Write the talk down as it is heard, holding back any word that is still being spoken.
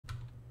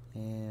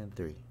And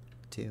 3,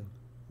 2,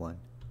 1,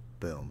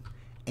 boom.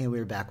 And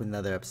we're back with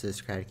another episode of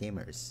Socratic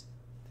Gamers.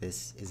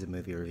 This is a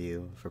movie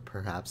review for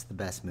perhaps the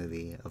best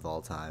movie of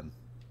all time.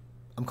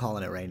 I'm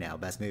calling it right now,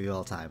 best movie of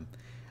all time.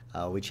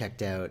 We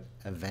checked out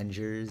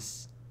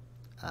Avengers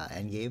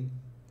Endgame.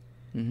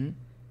 Mm-hmm.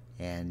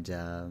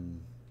 And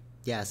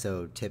yeah,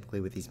 so typically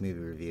with these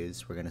movie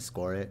reviews, we're going to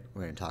score it,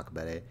 we're going to talk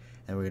about it,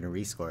 and we're going to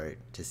rescore it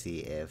to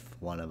see if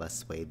one of us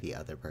swayed the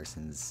other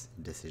person's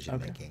decision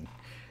making. Okay.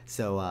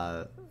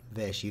 So,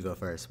 Vish, you go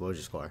first. What was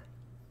your score?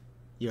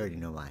 You already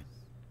know mine.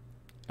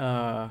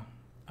 I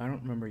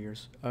don't remember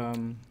yours.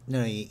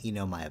 No, you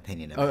know my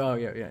opinion of it. Oh,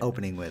 yeah.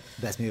 Opening with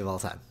best movie of all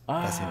time.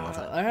 Best movie of all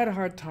time. I had a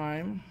hard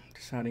time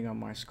deciding on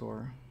my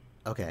score.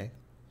 Okay.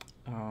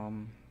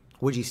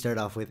 Would you start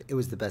off with, it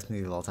was the best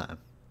movie of all time?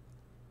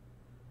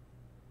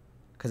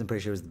 Because I'm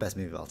pretty sure it was the best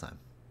movie of all time.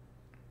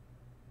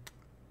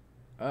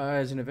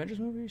 As an Avengers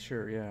movie?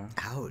 Sure, yeah.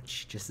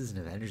 Ouch. Just as an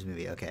Avengers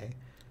movie, okay.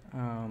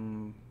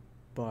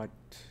 But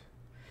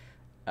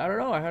I don't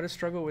know. I had a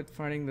struggle with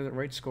finding the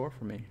right score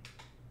for me.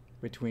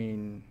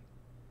 Between,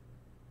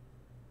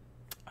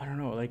 I don't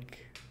know, I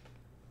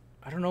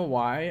don't know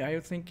why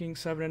I'm thinking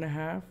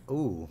 7.5.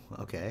 Ooh,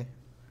 okay.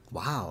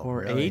 Wow.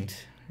 Or really?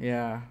 8,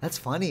 yeah. That's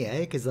funny,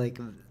 eh? Because I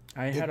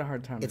had a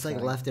hard time. It's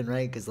deciding. Left and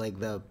right, because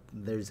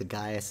there's a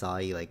guy I saw,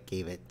 he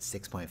gave it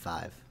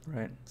 6.5.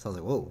 Right. So I was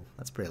like, whoa,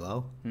 that's pretty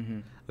low. Mm-hmm.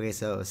 Okay,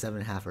 so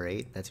 7.5 or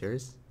 8, that's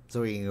yours? So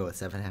we're going to go with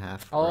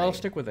 7.5? I'll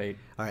stick with 8.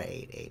 All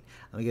right, 8.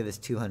 I'm going to give this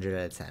 200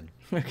 out of 10.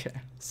 Okay.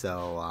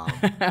 So,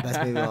 best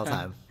movie of all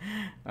time.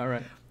 All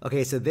right.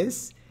 Okay, so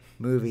this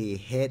movie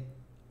hit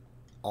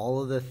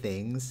all of the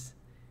things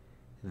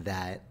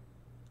that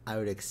I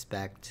would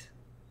expect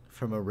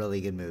from a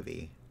really good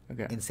movie.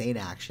 Okay. Insane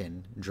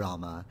action,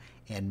 drama,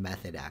 and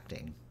method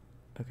acting.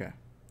 Okay.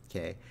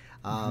 Okay.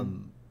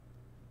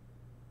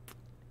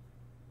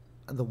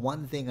 The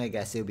one thing I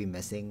guess it would be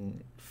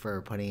missing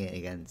for putting it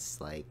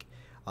against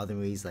other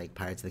movies like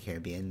Pirates of the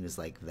Caribbean was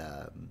but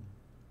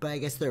I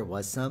guess there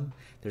was some.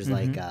 There's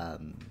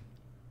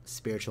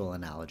spiritual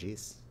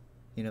analogies.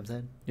 You know what I'm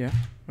saying? Yeah.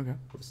 Okay.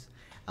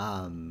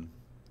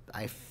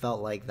 I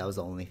felt like that was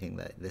the only thing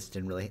that this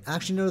didn't really.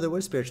 Actually, no, there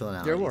were spiritual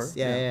analogies. There were.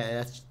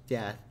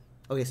 Yeah.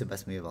 Okay, so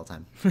best movie of all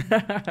time.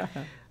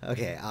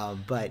 Okay,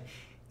 but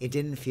it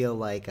didn't feel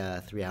like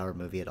a 3-hour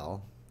movie at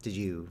all. Did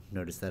you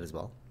notice that as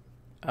well?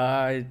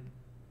 I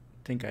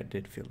think I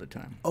did feel the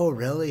time. Oh,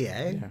 really,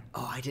 eh? Yeah.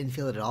 Oh, I didn't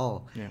feel it at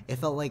all. Yeah. It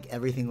felt like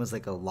everything was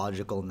like a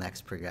logical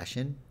next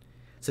progression.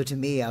 So to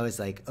me, I was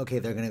like, okay,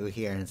 they're going to go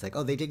here. And it's like,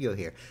 oh, they did go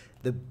here.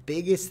 The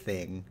biggest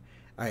thing,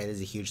 all right, this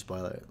is a huge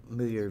spoiler.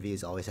 Movie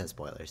reviews always have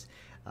spoilers.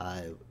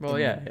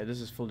 This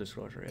is full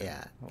disclosure.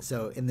 Yeah.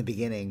 So in the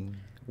beginning,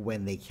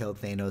 when they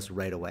killed Thanos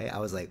right away, I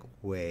was like,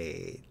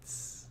 wait,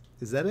 is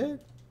that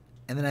it?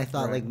 And then I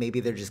thought maybe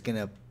they're just going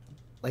to,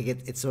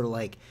 it's sort of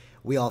like,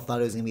 we all thought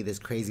it was going to be this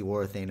crazy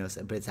war with Thanos,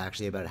 but it's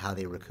actually about how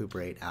they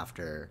recuperate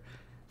after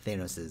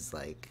Thanos'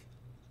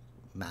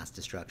 mass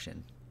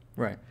destruction.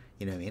 Right.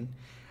 You know what I mean?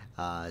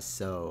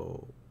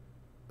 So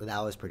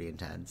that was pretty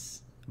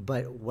intense.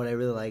 But what I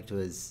really liked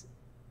was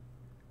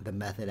the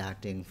method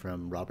acting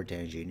from Robert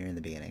Downey Jr. in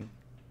the beginning.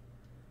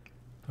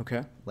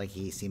 Okay.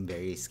 He seemed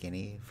very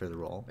skinny for the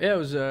role. Yeah, it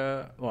was,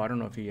 I don't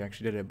know if he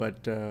actually did it,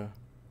 but,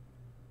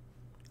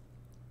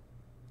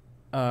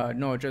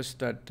 no, just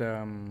that,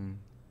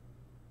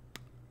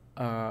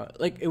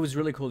 it was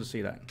really cool to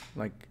see that.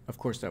 Of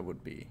course that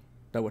would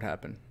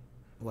happen.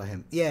 What,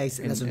 him? Yeah, that's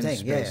what I'm saying.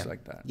 Space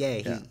like that. Yeah,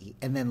 he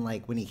and then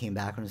when he came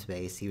back from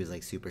space, he was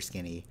super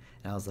skinny,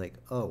 and I was like,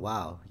 oh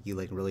wow, you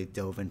really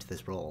dove into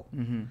this role.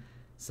 Mm-hmm.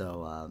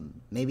 So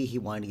maybe he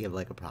wanted to give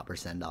a proper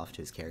send off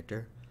to his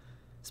character.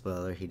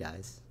 Spoiler: he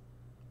dies.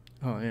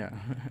 Oh yeah.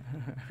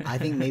 I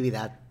think maybe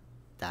that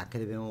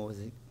could have been what was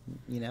it?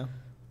 You know.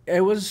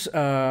 It was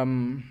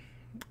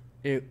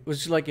it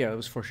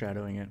was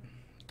foreshadowing it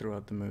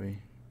throughout the movie.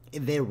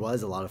 There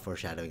was a lot of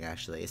foreshadowing,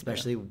 actually,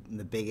 especially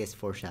the biggest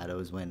foreshadow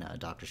is when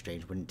Doctor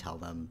Strange wouldn't tell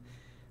them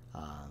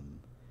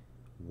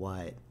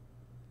what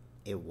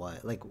it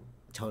was.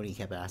 Tony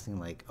kept asking,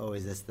 oh,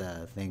 is this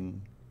the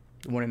thing?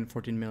 1 in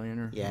 14 million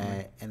or yeah,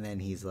 something. And then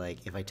he's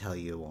like, if I tell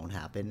you, it won't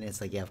happen. It's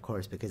yeah, of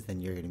course, because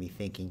then you're going to be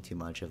thinking too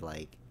much of,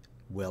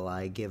 will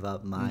I give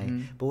up my...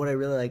 Mm-hmm. But what I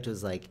really liked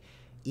was,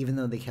 even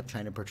though they kept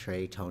trying to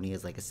portray Tony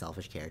as, a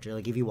selfish character,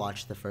 if you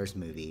watch the first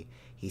movie,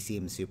 he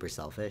seemed super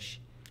selfish.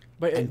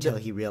 But until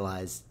he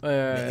realized the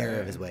error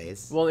of his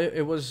ways. Well,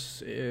 it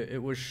was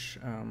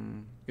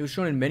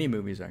shown in many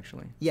movies,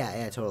 actually.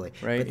 Yeah, totally.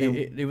 Right. But then,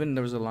 even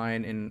there was a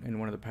line in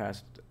one of the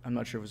past. I'm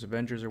not sure if it was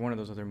Avengers or one of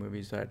those other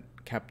movies that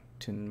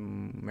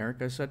Captain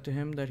America said to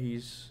him that he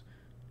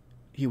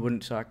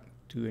wouldn't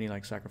do any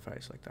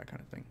sacrifice that kind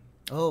of thing.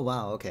 Oh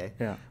wow. Okay.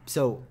 Yeah.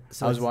 So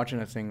I was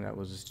watching a thing that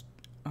was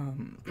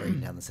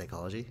breaking down the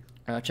psychology.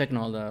 Checking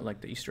all the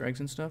Easter eggs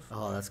and stuff.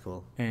 Oh, that's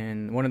cool.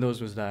 And one of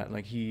those was that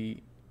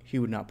he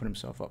would not put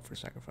himself up for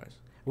sacrifice.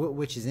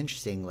 Which is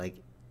interesting. The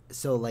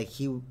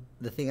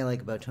thing I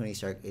like about Tony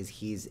Stark is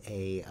he's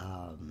a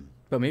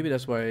But maybe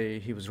that's why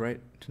he was right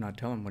to not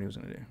tell him what he was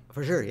going to do.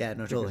 For sure, yeah,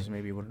 no, totally. Because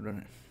maybe he wouldn't have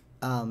done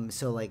it.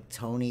 So like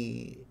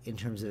Tony, in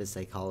terms of his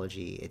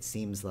psychology, it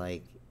seems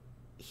like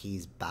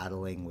he's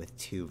battling with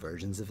two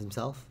versions of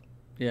himself.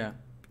 Yeah.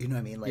 You know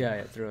what I mean? Like,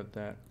 yeah, throughout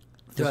that.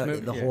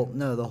 Throughout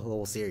the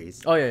whole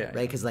series. Oh, yeah. Right?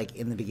 Because like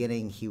in the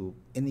beginning,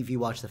 if you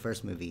watch the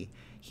first movie,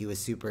 he was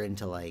super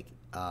into like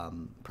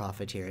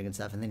profiteering and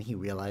stuff, and then he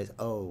realized,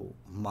 oh,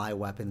 my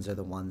weapons are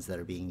the ones that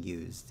are being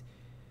used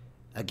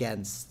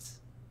against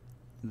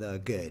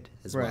the good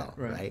as well,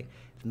 right?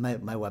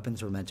 My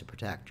weapons were meant to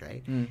protect,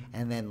 right?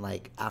 And then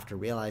like after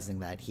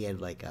realizing that, he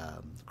had like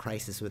a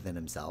crisis within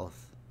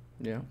himself.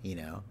 Yeah. You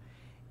know,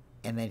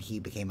 and then he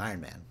became Iron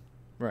Man.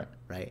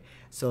 Right.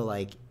 So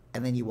like,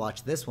 and then you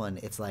watch this one,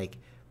 it's like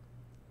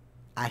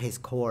at his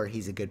core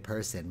he's a good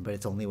person, but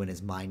it's only when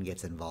his mind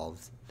gets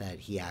involved that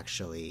he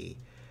actually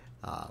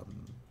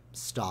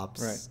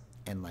stops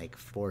and like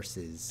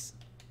forces,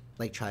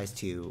 like tries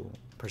to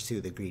pursue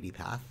the greedy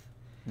path.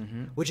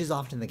 Which is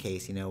often the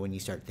case, you know, when you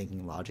start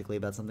thinking logically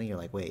about something, you're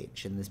like, wait,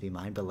 shouldn't this be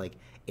mine? But like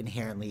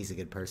inherently he's a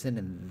good person,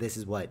 and this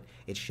is what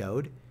it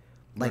showed.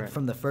 Like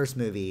from the first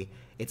movie,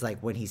 it's like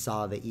when he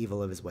saw the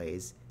evil of his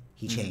ways,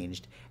 he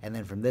changed. And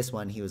then from this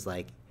one, he was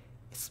like,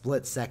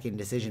 split-second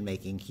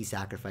decision-making, he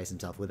sacrificed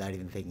himself without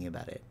even thinking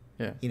about it.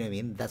 Yeah. You know what I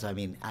mean? That's what I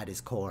mean. At his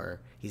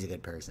core, he's a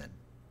good person.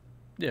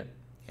 Yeah.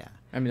 Yeah.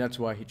 I mean, that's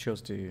why he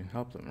chose to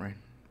help them, right?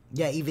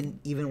 Yeah,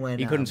 even when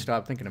he couldn't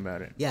stop thinking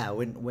about it. Yeah,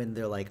 when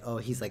they're like, oh,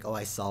 he's like, oh,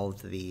 I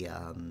solved the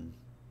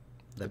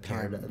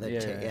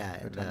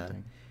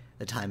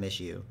time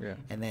issue. Yeah.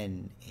 And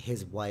then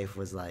his wife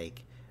was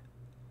like,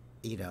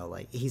 you know,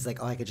 like he's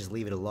like, oh, I could just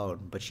leave it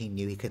alone, but she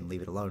knew he couldn't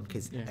leave it alone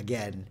because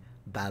again,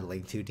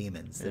 battling two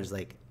demons. There's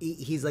like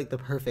he's like the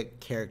perfect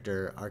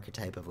character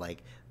archetype of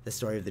like the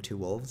story of the two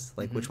wolves.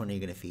 Like which one are you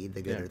going to feed,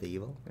 the good or the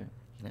evil? Yeah.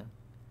 You know,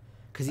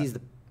 because he's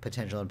the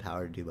potential and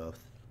power to do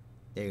both.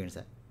 Yeah, you're gonna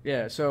say.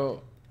 Yeah,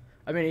 so,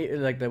 I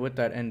mean, like with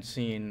that end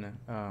scene,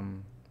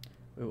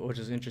 which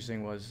is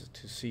interesting was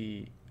to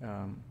see,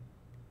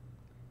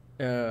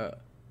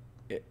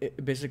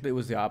 basically it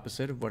was the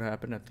opposite of what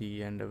happened at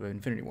the end of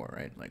Infinity War,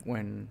 right? Like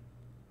when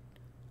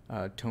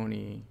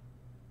Tony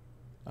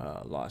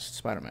lost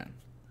Spider-Man,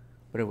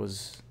 but it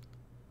was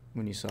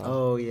when you saw.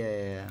 Oh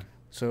yeah.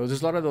 So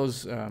there's a lot of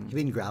those. You've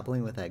been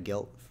grappling with that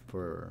guilt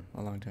for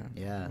a long time.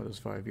 Yeah, for those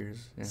 5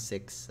 years. Yeah.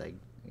 6, I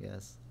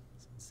guess.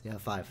 Yeah,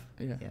 5.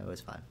 Yeah, it was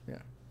 5. Yeah.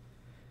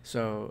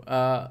 So,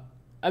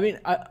 I mean,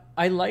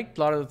 I liked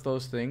a lot of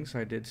those things.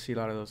 I did see a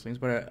lot of those things,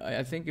 but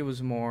I think it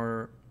was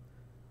more.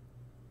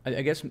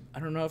 I guess I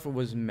don't know if it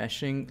was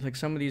meshing like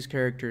some of these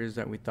characters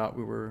that we thought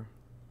we were.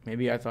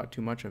 Maybe I thought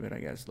too much of it. I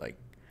guess like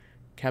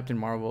Captain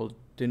Marvel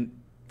didn't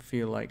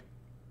feel like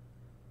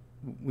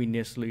we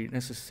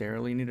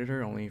necessarily needed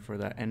her only for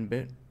that end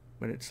bit,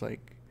 but it's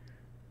like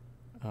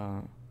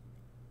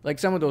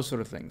some of those sort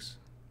of things.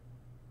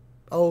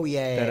 Oh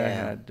yeah, that I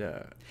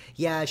had.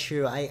 Yeah,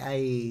 true. I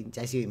see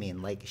what you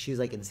mean. Like she was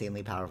like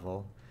insanely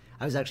powerful.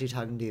 I was actually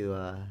talking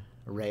to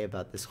Ray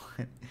about this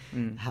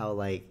one. How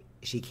like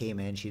she came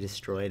in, she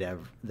destroyed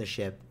the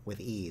ship with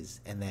ease,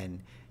 and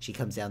then she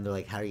comes down. They're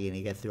like, "How are you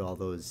gonna get through all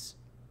those?"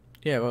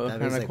 Yeah, well, what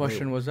kind of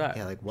question was that?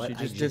 Yeah, like what?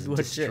 She just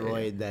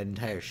destroyed the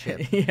entire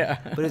ship. Yeah,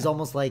 but it's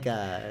almost like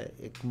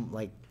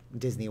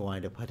Disney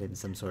wanted to put in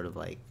some sort of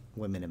like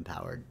women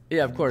empowered.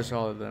 Yeah, of course,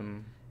 all of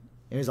them.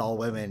 It was all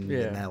women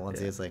in that one.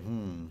 So it's like,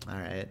 all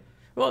right.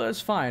 Well, that's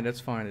fine.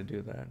 That's fine to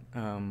do that.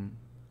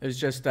 It's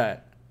just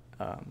that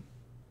I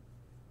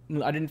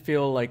didn't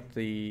feel like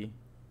the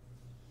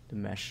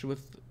mesh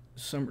with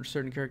some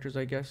certain characters.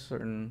 I guess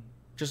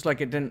just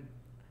like it didn't.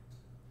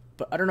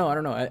 But I don't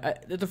know.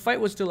 The fight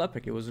was still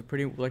epic. It was a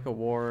pretty like a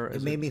war.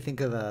 It made me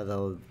think of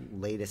the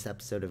latest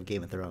episode of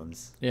Game of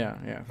Thrones. Yeah.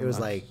 It was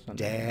like,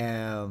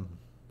 damn.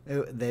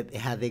 It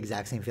had the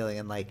exact same feeling,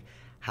 and like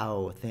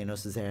how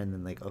Thanos was there, and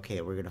then like, okay,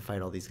 we're gonna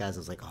fight all these guys. I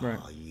was like,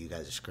 oh, you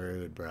guys are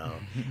screwed, bro.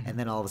 And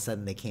then all of a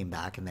sudden they came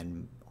back, and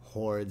then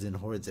hordes and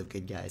hordes of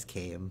good guys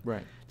came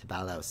to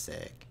battle. That was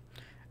sick.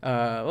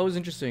 What was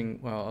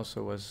interesting,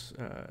 also was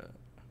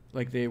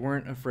like they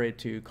weren't afraid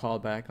to call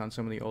back on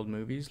some of the old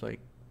movies, like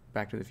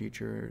Back to the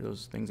Future,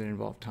 those things that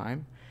involve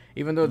time,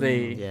 even though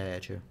they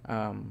true.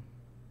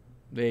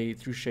 They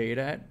threw shade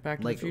at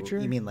Back to the Future.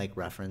 You mean like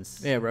reference?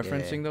 Yeah,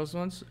 referencing those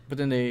ones, but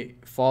then they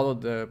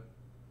followed the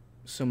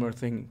similar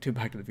thing to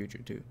Back to the Future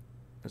too.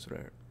 That's what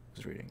I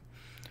was reading.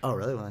 Oh,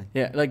 really? Why?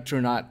 Yeah, like try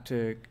not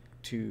to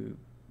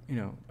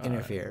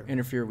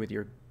interfere with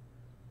your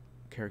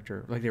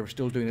character. Like they were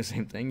still doing the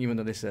same thing, even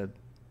though they said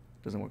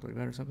it doesn't work like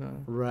that or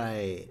something.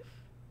 Right.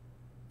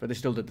 But they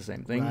still did the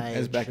same thing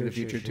as Back to the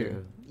Future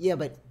too. Yeah,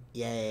 but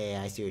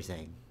I see what you're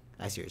saying.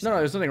 No,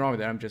 there's nothing wrong with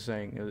that. I'm just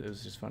saying it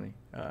was just funny.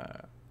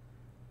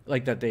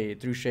 Like that they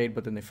threw shade,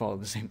 but then they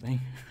followed the same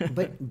thing.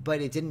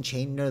 but it didn't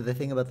change. No, the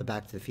thing about the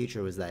Back to the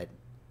Future was that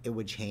it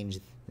would change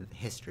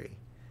history,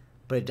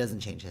 but it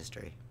doesn't change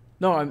history.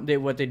 No,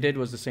 what they did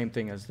was the same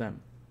thing as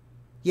them.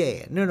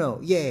 Yeah. No.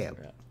 Yeah.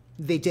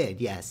 They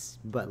did, yes,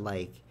 but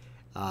like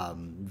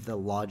the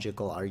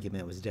logical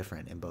argument was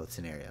different in both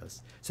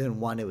scenarios. So in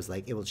one, it was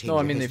like it will change. No,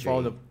 I mean history. they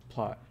follow the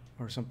plot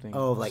or something.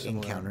 Oh, like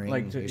similar. encountering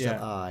like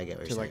yourself. Oh, I get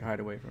what you're to like saying. hide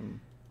away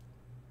from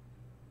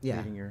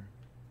reading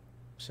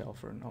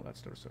yourself and all that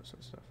sort of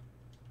stuff.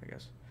 I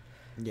guess.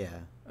 Yeah.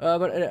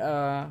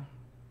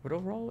 But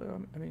overall,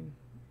 I mean,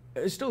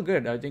 it's still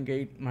good. I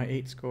think my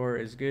 8 score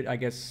is good. I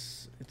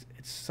guess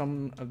it's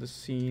some of the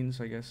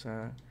scenes. I guess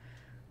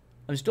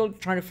I'm still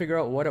trying to figure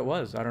out what it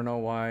was. I don't know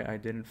why I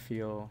didn't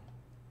feel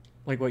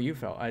like what you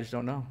felt. I just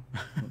don't know.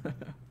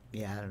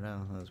 Yeah, I don't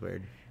know. That was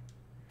weird.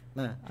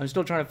 I'm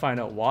still trying to find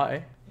out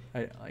why.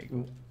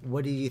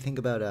 What did you think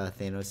about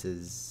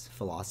Thanos'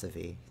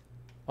 philosophy?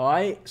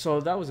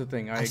 So that was the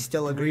thing. I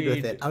still agreed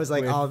with it. I was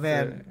like, oh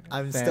man,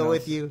 I'm still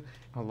with you.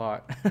 A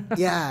lot.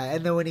 Yeah,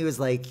 and then when he was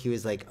like,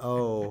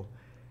 oh,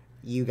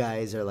 you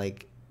guys are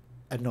like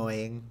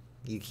annoying.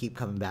 You keep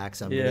coming back,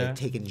 so I'm gonna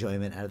take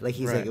enjoyment out of it. Like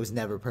he's like, it was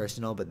never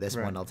personal, but this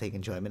one I'll take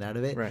enjoyment out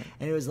of it. Right.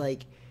 And it was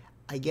like,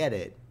 I get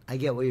it. I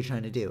get what you're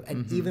trying to do.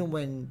 And even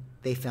when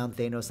they found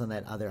Thanos on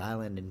that other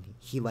island, and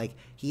he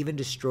even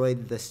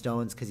destroyed the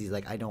stones because he's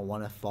like, I don't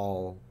want to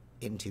fall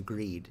into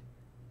greed.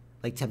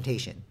 Like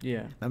temptation.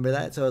 Yeah. Remember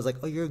that? So I was like,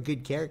 oh, you're a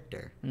good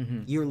character.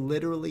 You're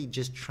literally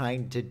just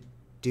trying to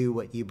do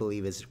what you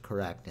believe is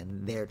correct,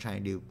 and they're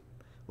trying to do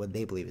what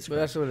they believe is correct.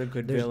 But that's what a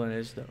good villain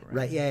is, though, right?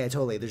 Right, yeah,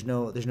 totally. There's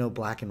no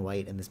black and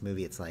white in this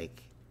movie. It's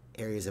like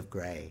areas of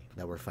gray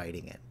that we're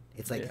fighting in.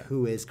 It's like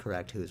who is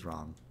correct, who is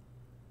wrong.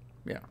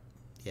 Yeah.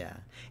 Yeah.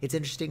 It's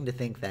interesting to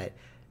think that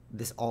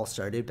this all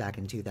started back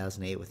in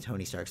 2008 with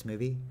Tony Stark's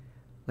movie.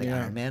 Like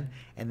Iron Man,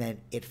 and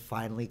then it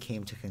finally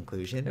came to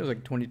conclusion. It was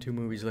like 22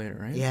 movies later,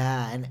 right?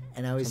 Yeah,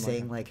 and I was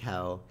saying like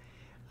how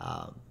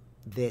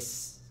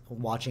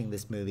watching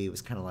this movie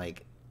was kind of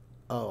like,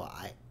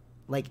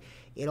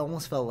 it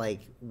almost felt like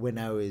when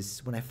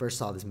I first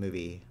saw this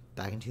movie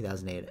back in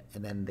 2008,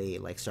 and then they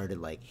like started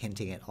like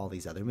hinting at all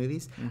these other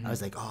movies. I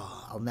was like,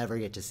 oh, I'll never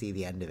get to see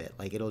the end of it.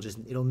 Like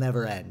it'll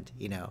never end,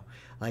 you know.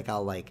 Like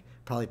I'll like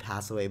probably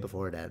pass away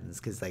before it ends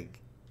because like.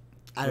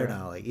 I don't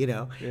know, like, you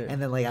know? Yeah. And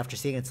then, like, after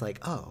seeing it, it's like,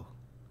 oh,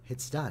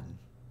 it's done.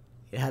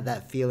 It had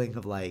that feeling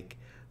of, like,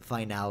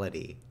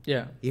 finality.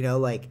 Yeah. You know,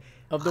 like...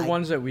 Of the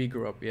ones that we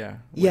grew up, with,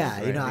 Yeah,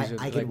 right? You know,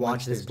 I could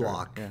watch this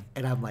block,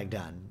 and I'm, like,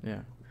 done.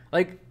 Yeah.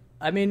 Like,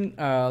 I mean,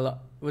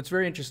 what's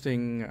very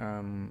interesting,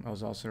 I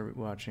was also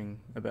reading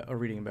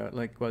about,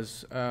 like,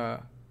 was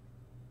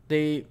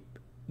they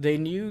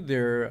knew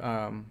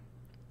their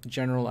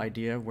general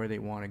idea of where they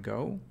want to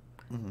go,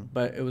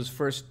 but it was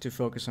first to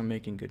focus on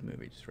making good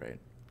movies, right?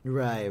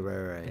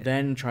 Right.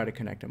 Then try to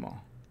connect them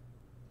all.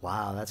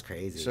 Wow, that's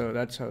crazy. So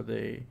that's how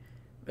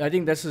I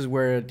think this is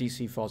where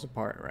DC falls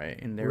apart, right?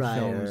 In their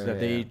films,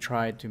 that they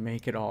tried to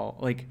make it all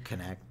like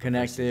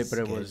connect it, but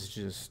it was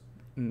just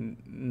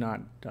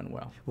not done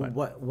well.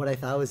 What I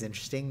thought was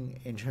interesting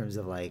in terms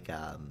of like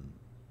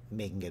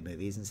making good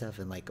movies and stuff,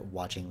 and like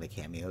watching the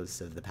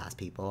cameos of the past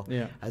people.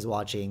 Yeah, I was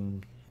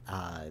watching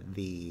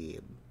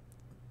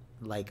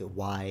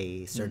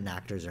why certain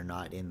actors are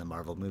not in the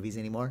Marvel movies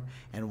anymore,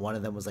 and one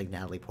of them was like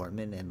Natalie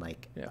Portman, and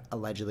like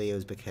allegedly it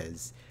was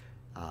because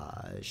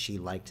she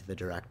liked the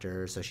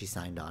director, so she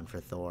signed on for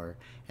Thor,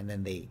 and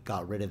then they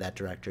got rid of that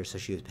director, so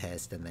she was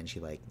pissed, and then she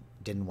like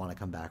didn't want to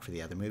come back for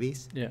the other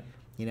movies. Yeah,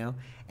 you know,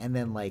 and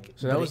then like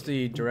so that was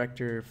the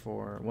director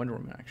for Wonder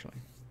Woman, actually.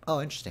 Oh,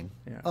 interesting.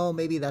 Yeah. Oh,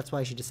 maybe that's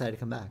why she decided to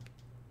come back.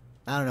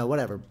 I don't know,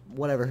 whatever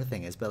her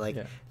thing is, but like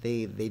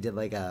they did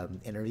like a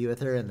interview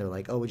with her, and they're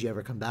like, oh, would you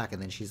ever come back?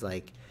 And then she's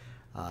like,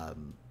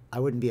 I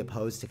wouldn't be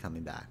opposed to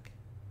coming back,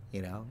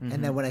 you know.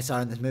 And then when I saw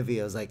her in this movie,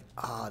 I was like,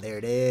 oh, there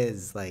it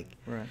is, like.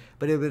 Right.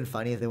 But it would have been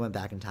funny if they went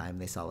back in time,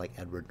 they saw like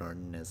Edward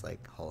Norton as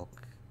like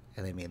Hulk,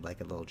 and they made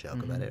like a little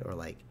joke about it, or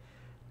like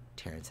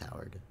Terrence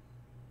Howard.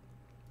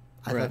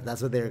 I thought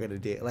that's what they were gonna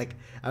do. Like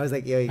I was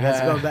like, yo, you guys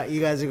are going back. You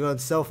guys are going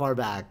so far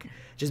back.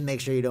 Just make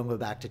sure you don't go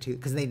back to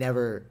because they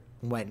never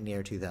went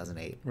near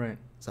 2008. Right.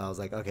 So I was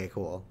like, okay,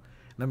 cool.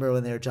 Remember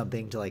when they were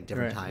jumping to like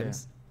different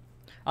times?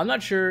 Yeah. I'm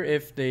not sure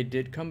if they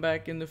did come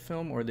back in the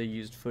film or they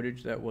used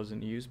footage that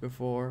wasn't used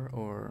before,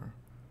 or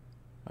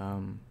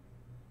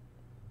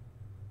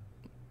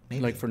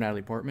like for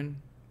Natalie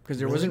Portman, because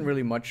there wasn't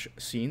really much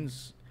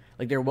scenes.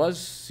 Like there was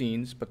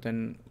scenes, but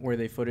then were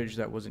they footage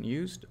that wasn't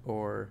used,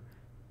 or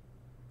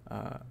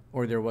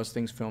there was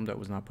things filmed that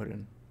was not put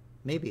in?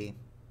 Maybe.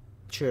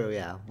 True,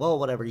 yeah. Well,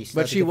 whatever. You.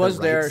 But she was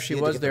there. She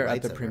was there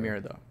at the premiere,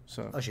 though.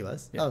 So. Oh, she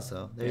was. Yeah. Oh,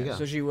 so there you go.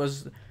 So she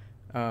was,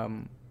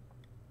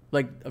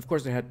 like, of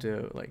course they had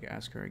to like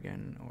ask her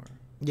again, or.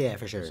 Yeah,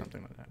 for sure.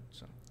 Something like that.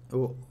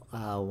 So.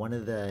 One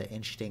of the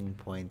interesting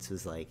points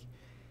was like,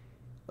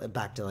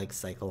 back to like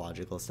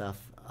psychological stuff.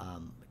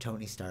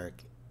 Tony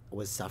Stark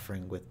was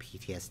suffering with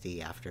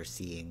PTSD after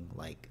seeing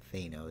like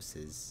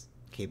Thanos's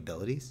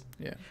capabilities.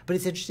 Yeah. But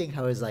it's interesting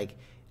how it's like,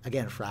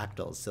 again,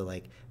 fractals. So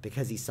like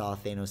because he saw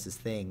Thanos's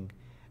thing,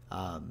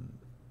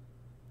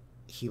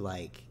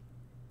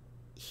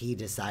 he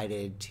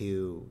decided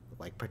to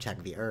like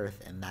protect the Earth,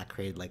 and that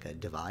created like a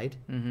divide.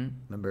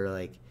 Remember,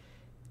 like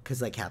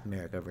because like Captain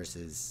America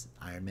versus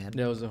Iron Man.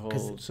 That was the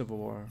whole Civil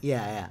War.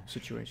 Yeah.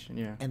 Situation.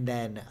 Yeah. And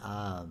then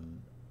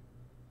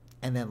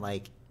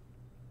like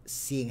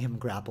seeing him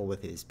grapple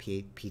with his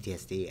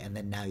PTSD, and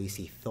then now you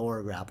see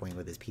Thor grappling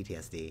with his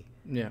PTSD.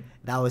 Yeah.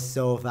 That was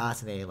so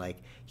fascinating. Like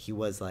he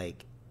was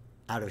like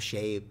out of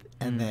shape,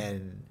 and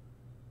then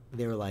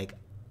they were like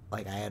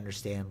I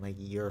understand, like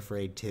you're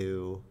afraid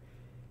too.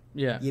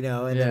 Yeah. You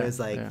know, and then it was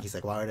like he's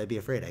like, why would I be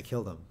afraid? I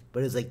killed him.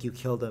 But it was like you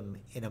killed him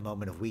in a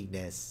moment of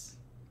weakness.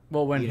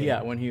 Well, when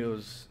he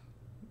was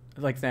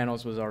like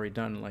Thanos was already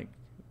done, like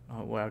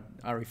well,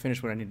 I already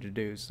finished what I needed to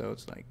do, so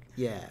it's like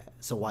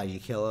so why did you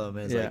kill him?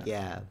 And it's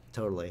like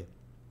totally.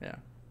 Yeah.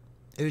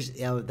 It was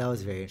that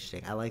was very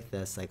interesting. I like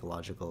the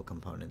psychological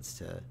components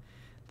to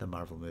the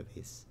Marvel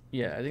movies.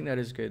 Yeah, I think that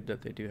is good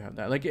that they do have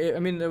that. Like, I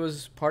mean, there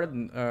was part of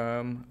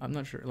I'm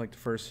not sure, like the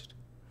first,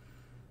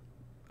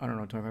 I don't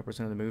know, 25%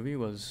 of the movie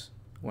was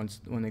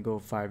when they go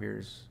 5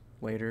 years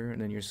later, and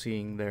then you're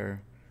seeing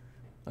their,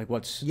 like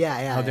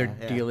how they're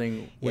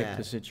dealing with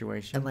the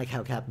situation, and like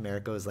how Captain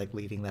America was like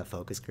leading that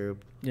focus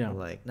group. Yeah. Or,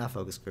 like not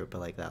focus group,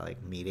 but like that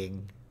like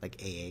meeting, like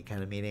AA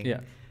kind of meeting. Yeah.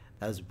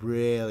 That was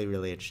really,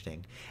 really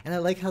interesting. And I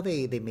like how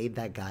they made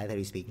that guy that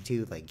he's speaking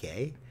to like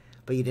gay,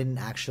 but you didn't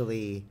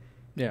actually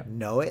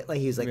know it. Like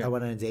he was like, I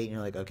went on a date, and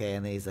you're like, okay,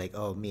 and then he's like,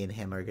 oh, me and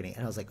him are getting,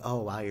 and I was like,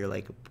 oh wow, you're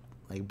like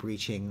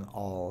breaching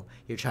all,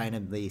 you're trying to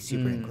be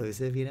super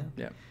inclusive, you know?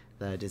 Yeah.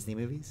 The Disney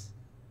movies.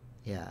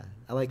 Yeah,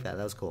 I like that.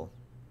 That was cool.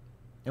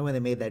 And when they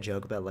made that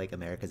joke about like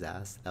America's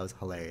ass, that was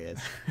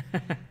hilarious.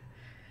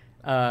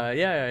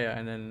 Yeah.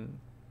 And then,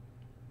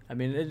 I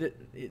mean,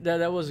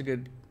 that was a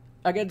good.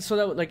 I guess so.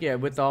 That like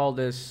with all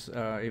this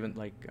even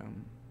like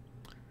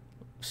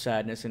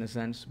sadness in a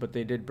sense, but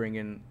they did bring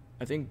in,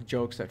 I think,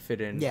 jokes that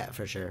fit in. Yeah,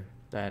 for sure.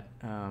 That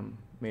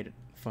made it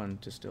fun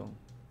to still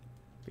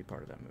be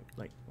part of that movie.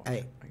 Like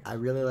I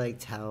really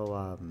liked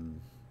how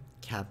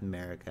Captain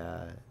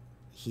America,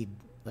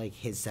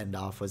 his send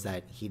off was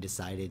that he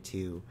decided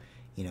to,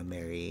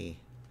 marry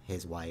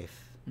his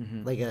wife.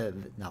 Like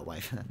not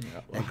wife,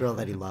 that girl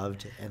that he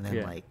loved, and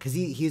then like, cause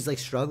he was like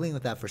struggling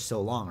with that for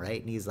so long, right?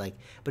 And he's like,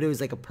 but it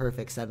was like a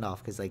perfect send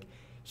off, cause like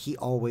he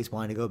always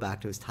wanted to go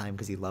back to his time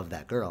because he loved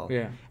that girl.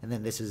 Yeah. And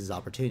then this was his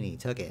opportunity, he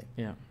took it.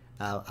 Yeah.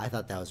 I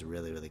thought that was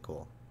really, really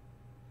cool.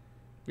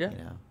 Yeah.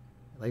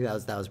 Like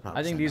that was proper.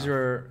 I think these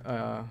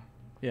were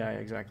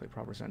exactly,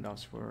 proper send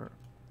offs for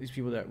these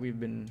people that we've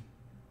been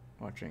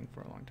watching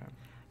for a long time.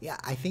 Yeah,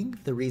 I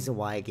think the reason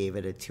why I gave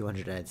it a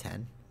 200 out of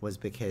 10 was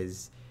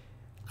because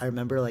I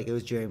remember like it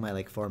was during my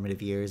like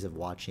formative years of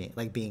watching,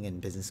 like being in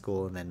business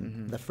school, and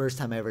then the first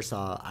time I ever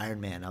saw Iron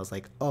Man, I was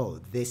like, oh,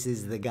 this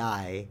is the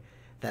guy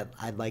that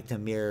I'd like to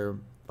mirror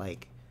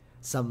like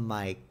some of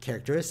my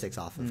characteristics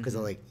off of, because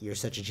like you're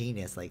such a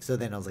genius. Like, so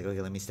then I was like,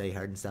 okay, let me study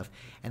hard and stuff.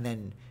 And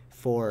then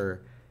for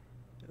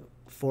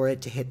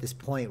it to hit this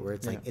point where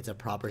it's like it's a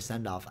proper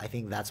send off, I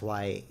think that's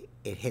why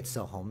it hit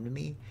so home to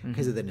me,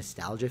 because of the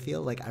nostalgia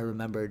feel. Like I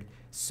remembered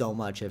so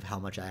much of how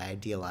much I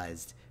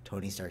idealized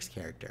Tony Stark's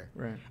character,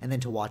 right? And then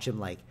to watch him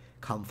like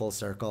come full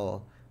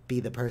circle, be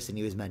the person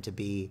he was meant to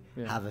be,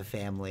 have a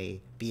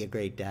family, be a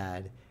great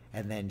dad,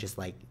 and then just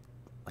like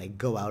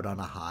go out on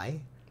a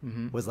high,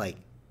 was like,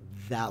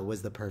 that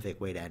was the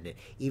perfect way to end it.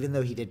 Even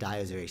though he did die,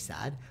 it was very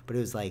sad, but it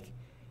was like,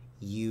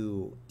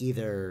 you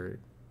either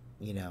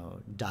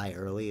die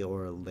early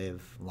or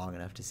live long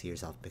enough to see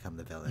yourself become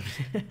the villain.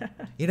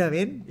 You know what I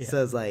mean? Yeah.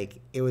 So it's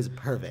like, it was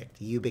perfect.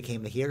 You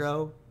became the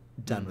hero,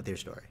 done with your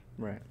story.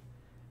 Right.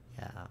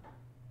 Yeah.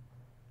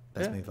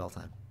 Best movie of all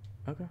time.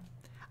 Okay.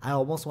 I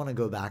almost want to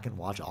go back and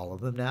watch all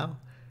of them now.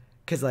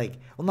 Because like,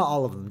 well, not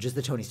all of them, just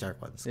the Tony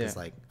Stark ones. Because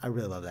like, I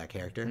really love that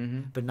character.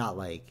 But not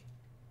like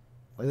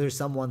there's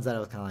some ones that I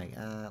was kind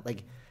of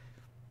like,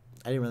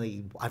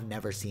 I've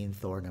never seen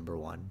Thor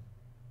 #1.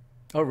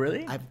 Oh,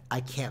 really? I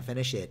can't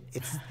finish it.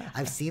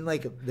 I've seen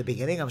like the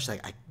beginning. I'm just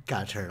like, I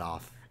gotta turn it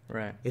off.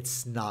 Right.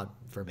 It's not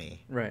for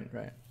me. Right.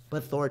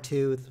 But Thor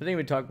 2. I think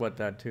we talked about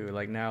that too.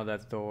 Like now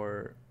that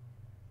Thor.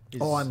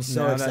 I'm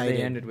so excited. That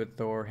they ended with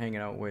Thor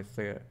hanging out with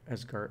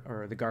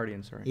the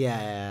Guardians, right?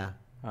 Yeah.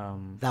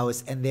 That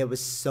was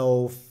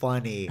so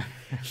funny.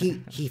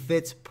 He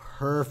fits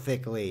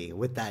perfectly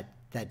with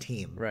that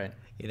team. Right.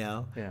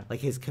 Yeah. Like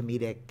his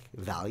comedic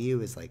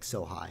value is like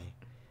so high.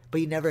 But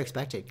you never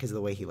expect it because of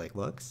the way he like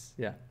looks.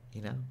 Yeah.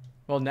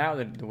 Well, now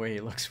that the way he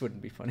looks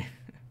wouldn't be funny.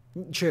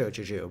 True.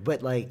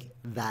 But like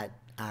that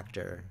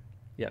actor.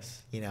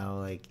 Yes.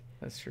 Like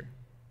that's true.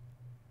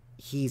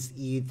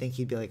 You'd think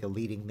he'd be like a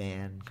leading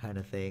man kind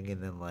of thing,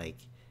 and then like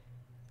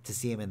to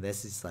see him in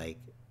this is like,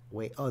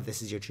 wait, oh,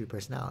 this is your true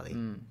personality.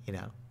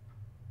 Right.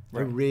 I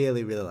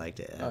really, really liked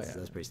it. I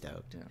was pretty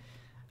stoked.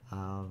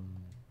 Yeah.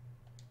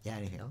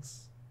 Anything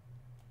else?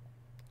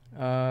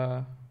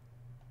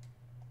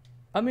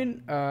 I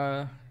mean,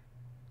 other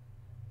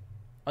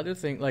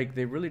thing, like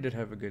they really did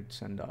have a good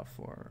send off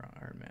for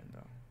Iron Man,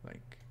 though.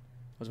 Like,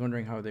 I was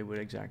wondering how they would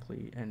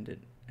exactly end it,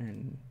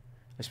 and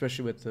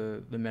especially with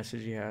the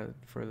message he had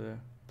for the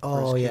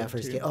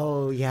first kid.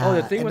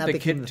 The thing with the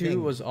kid too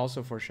was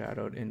also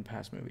foreshadowed in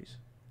past movies.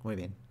 What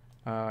do you mean?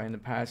 In the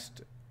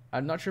past,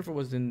 I'm not sure if it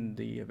was in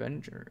the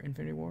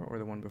Infinity War or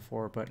the one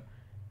before, but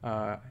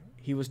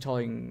he was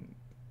telling,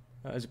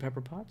 is it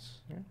Pepper Potts?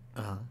 Yeah.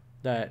 Uh-huh.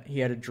 That he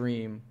had a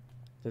dream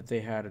that they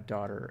had a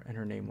daughter and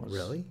her name was.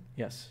 Really?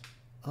 Yes.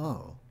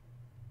 Oh.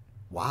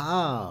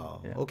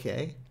 Wow. Yeah.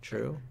 Okay.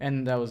 True.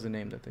 And that was the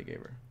name that they gave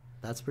her.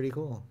 That's pretty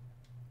cool.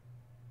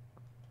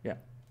 Yeah.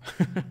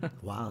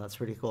 Wow, that's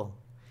pretty cool.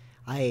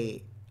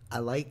 I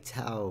liked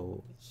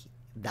how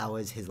that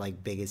was his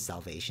like biggest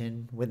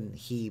salvation when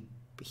he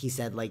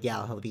said like, yeah,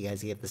 I'll help you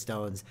guys get the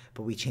stones,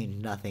 but we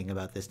changed nothing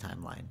about this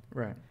timeline.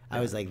 Right.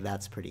 I was like,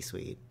 that's pretty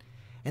sweet.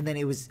 And then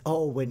it was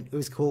cool when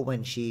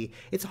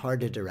it's hard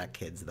to direct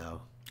kids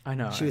though. I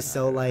know. She was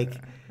so like,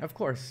 of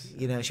course.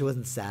 you know, she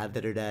wasn't sad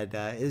that her dad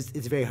died.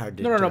 It's very hard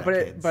to No, direct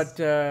kids. but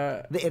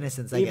the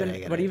innocence, I get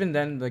it. But even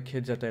then, the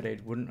kids at that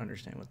age wouldn't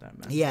understand what that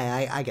meant.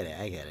 Yeah, I get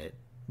it.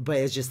 But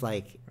it's just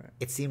like, Right.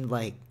 it seemed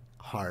like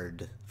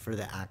hard for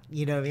the act.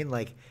 You know what I mean?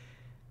 Like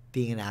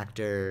being an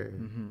actor,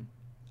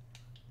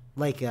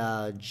 like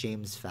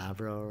James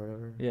Favreau or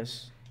whatever.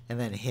 Yes. And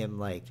then him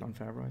like Jon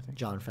Favreau, I think.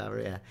 Jon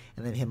Favreau, yeah.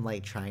 And then him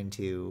like trying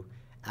to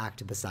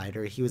act beside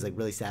her. He was like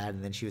really sad,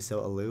 and then she was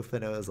so aloof,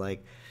 and it was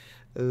like,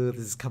 ooh,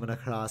 this is coming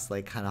across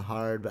like kind of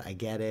hard, but I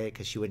get it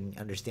because she wouldn't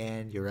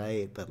understand. You're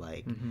right, but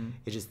like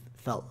it just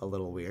felt a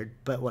little weird.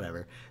 But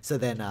whatever. So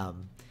then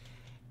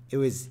it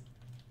was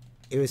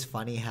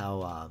funny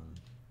how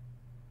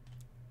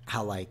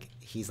like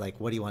he's like,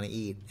 what do you want to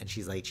eat? And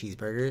she's like,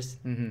 cheeseburgers.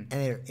 And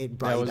it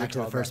brought you back to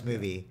the first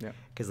movie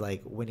because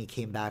like when he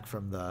came back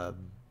from the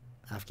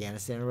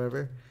Afghanistan or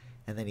whatever,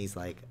 and then he's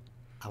like,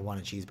 I want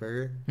a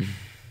cheeseburger.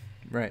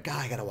 Right. God,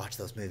 I gotta watch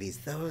those movies.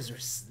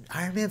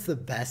 Iron Man's the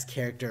best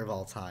character of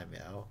all time,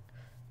 yo.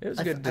 It was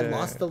good. I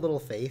lost a little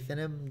faith in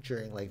him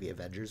during like the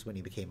Avengers when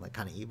he became like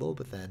kind of evil,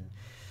 but then,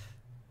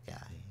 yeah.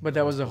 But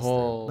that was the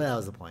whole. But that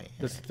was the point.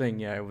 This thing,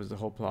 yeah, it was the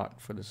whole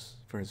plot for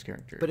his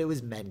character. But it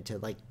was meant to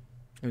like.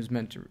 It was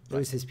meant to. It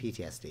was his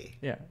PTSD.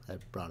 Yeah.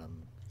 That brought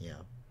him, you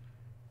know.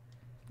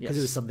 Yes. Because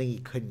it was something he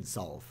couldn't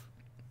solve.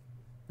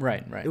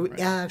 Right.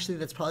 Yeah, actually,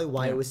 that's probably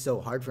why it was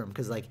so hard for him.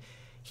 Because like,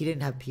 he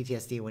didn't have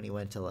PTSD when he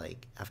went to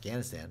like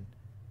Afghanistan.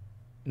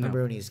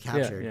 Remember when he was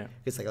captured? Yeah.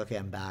 It's like, okay,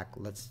 I'm back.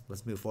 Let's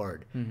move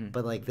forward.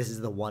 But like, this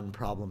is the one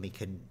problem he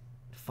couldn't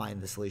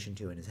find the solution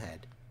to in his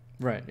head.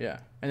 Right. Yeah.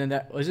 And then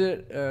that was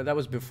it. That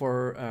was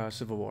before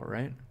Civil War,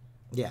 right?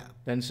 Yeah.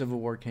 Then Civil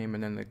War came,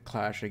 and then the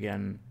clash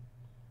again.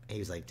 He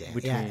was like, damn.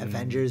 Yeah,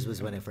 Avengers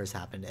was when it first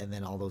happened, and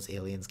then all those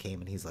aliens came,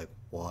 and he's like,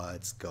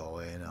 what's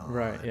going on?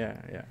 Right.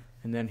 Yeah.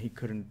 And then he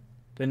couldn't.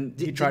 Then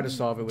he tried to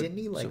solve it with. Didn't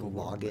he like Civil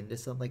log War, into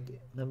something? Like,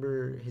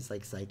 remember his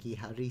like psyche?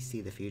 How did he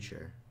see the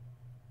future?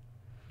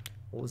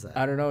 What was that?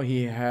 I don't know.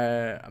 He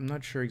had. I'm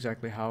not sure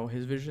exactly how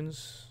his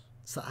visions.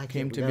 So I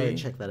came to gotta be.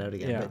 check that out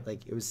again. Yeah. But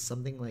like, it was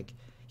something like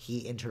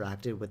he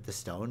interacted with the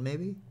stone,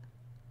 maybe.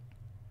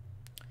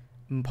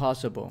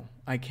 Impossible.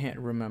 I can't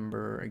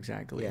remember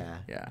exactly. Yeah.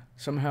 Yeah.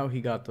 Somehow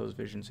he got those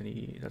visions,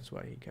 and that's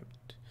why he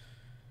kept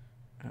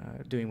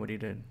doing what he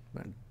did.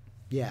 But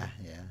Yeah.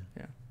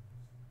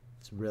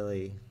 It's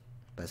really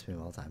best movie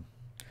of all time.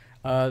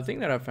 the thing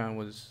that I found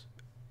was,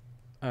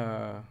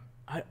 like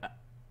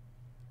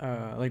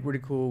really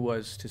cool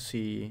was to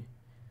see.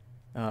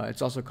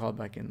 It's also called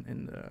back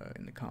in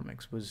the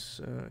comics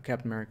was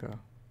Captain America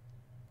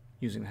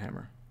using the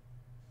hammer.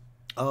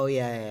 Oh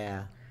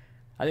yeah.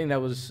 I think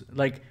that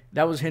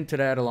was hinted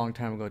at a long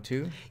time ago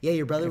too. Yeah,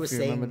 your brother was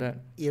saying remember that.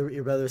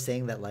 Your brother was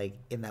saying that like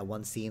in that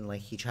one scene,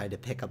 like he tried to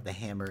pick up the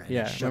hammer and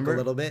it shook remember? a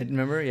little bit.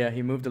 Remember? Yeah,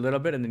 he moved a little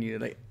bit, and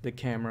then the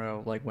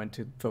camera like went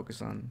to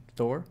focus on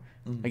Thor.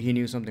 Like he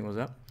knew something was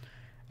up,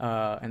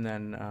 and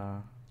then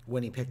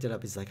when he picked it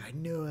up, he's like, I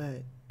knew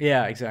it.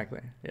 Yeah,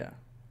 exactly. Yeah,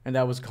 and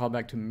that was called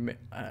back to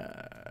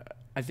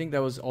I think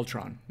that was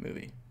Ultron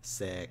movie.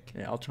 Sick.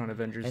 Yeah, Ultron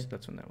Avengers.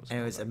 That's when that was. And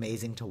it was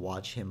amazing to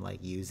watch him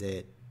like use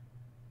it.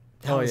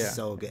 That Oh, was yeah.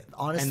 so good.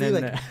 Honestly,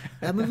 then, like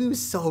that movie was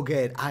so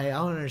good. I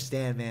don't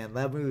understand, man.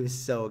 That movie was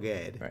so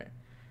good. Right.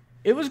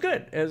 It was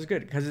good. It was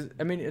good because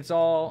I mean it's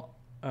all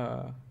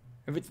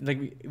everything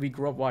like we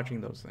grew up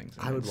watching those things.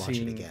 I would watch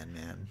it again,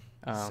 man.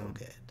 So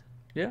good.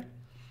 Yeah.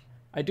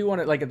 I do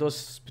want to like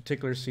those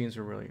particular scenes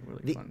were really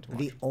fun to watch.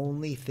 The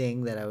only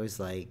thing that I was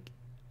like,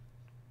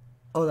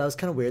 oh, that was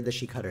kind of weird that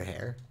she cut her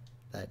hair.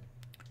 That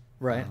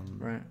right.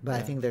 But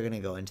I think they're gonna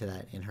go into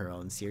that in her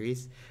own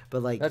series.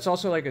 But like that's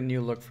also like a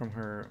new look from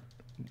her,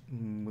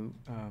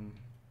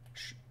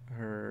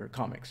 her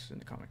comics in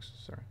the comics.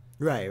 Sorry.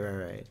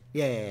 Right.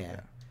 Yeah.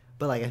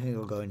 But like I think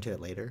we'll go into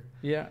it later.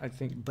 Yeah, I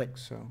think. But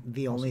so.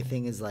 The only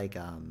thing is like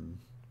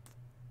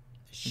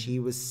she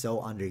was so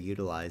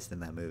underutilized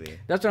in that movie.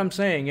 That's what I'm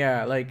saying.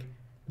 Yeah, like.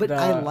 But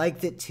I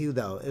liked it too,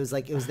 though. It was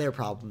like it was their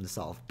problem to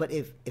solve. But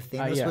if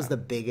Thanos was the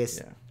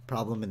biggest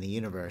problem in the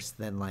universe,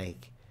 then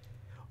like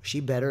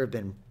she better have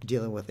been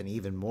dealing with an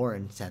even more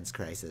intense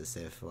crisis.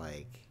 If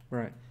like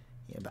right.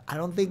 Yeah, but I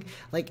don't think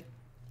like.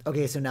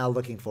 Okay, so now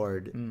looking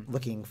forward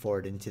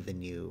into the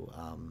new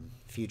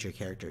future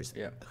characters.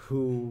 Yeah.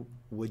 Who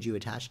would you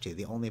attach to?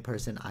 The only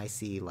person I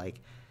see like,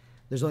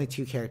 there's only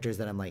two characters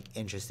that I'm like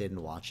interested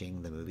in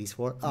watching the movies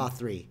for.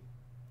 Three.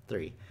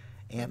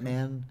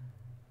 Ant-Man,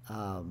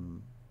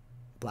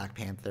 Black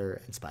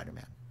Panther, and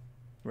Spider-Man.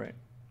 Right.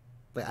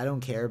 Like, I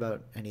don't care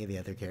about any of the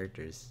other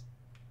characters.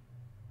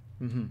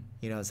 Mm-hmm.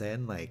 You know what I'm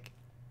saying? Like,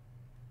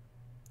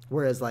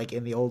 whereas like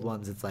in the old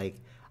ones, it's like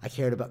I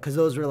cared about, because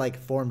those were like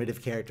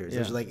formative characters.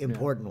 Those are like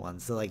important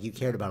ones. So like you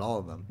cared about all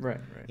of them. Right.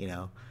 Right. You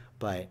know,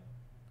 but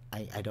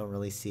I don't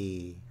really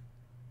see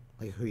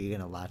like who you're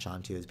gonna latch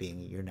onto as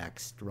being your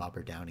next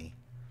Robert Downey.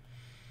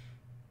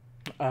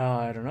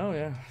 I don't know.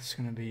 Yeah, it's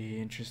gonna be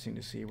interesting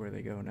to see where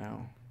they go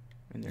now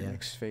in their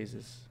next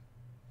phases.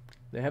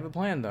 They have a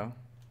plan though,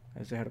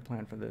 as they had a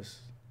plan for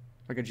this,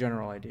 like a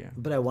general idea.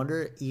 But I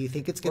wonder, you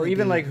think it's gonna or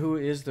even be, like who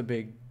is the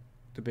big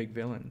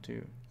villain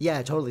too?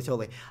 Yeah,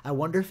 totally. I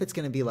wonder if it's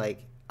gonna be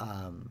like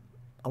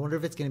I wonder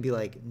if it's gonna be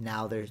like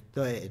now there's,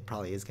 it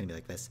probably is gonna be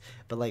like this,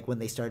 but like when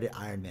they started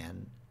Iron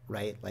Man,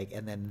 right? Like,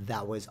 and then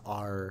that was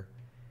our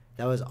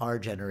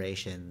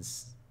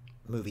generation's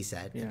movie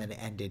set, and then it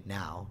ended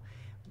now,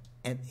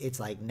 and it's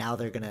like now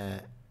they're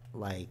gonna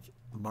like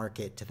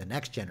market to the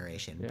next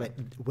generation, but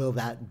will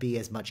that be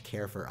as much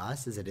care for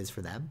us as it is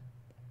for them?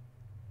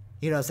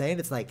 You know what I'm saying?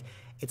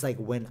 It's like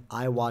when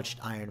I watched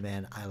Iron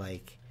Man,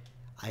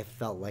 I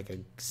felt like a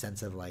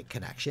sense of like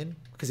connection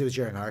because it was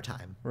during our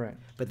time. Right.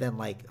 But then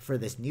like for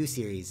this new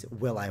series,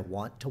 will I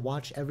want to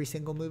watch every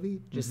single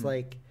movie? Just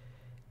like,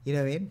 you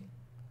know what I mean?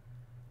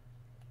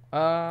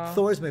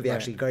 Thor's movie,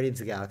 actually,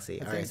 Guardians of the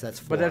Galaxy. All right, so that's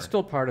 4. But that's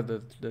still part of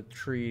the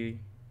trilogy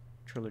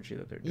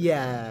that they're doing.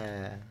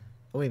 Yeah.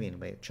 What do you mean?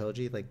 Wait,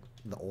 trilogy? Like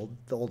the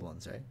old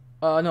ones, right?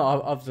 No,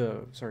 of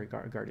the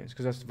Guardians,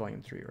 because that's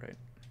volume 3, right?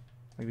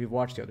 Like we've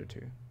watched the other 2.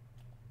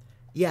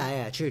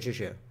 Yeah, true.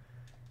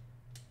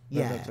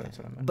 Yeah, that's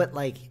what I meant. But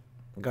like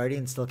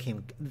Guardians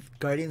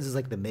is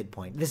like the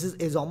midpoint. This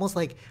is almost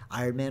like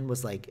Iron Man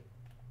was like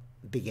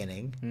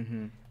beginning.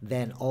 Mm-hmm.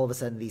 Then all of a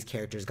sudden these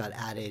characters got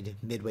added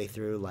midway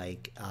through.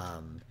 Like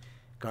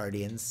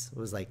Guardians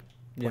was like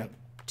point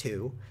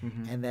 2,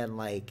 and then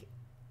like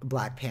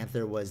Black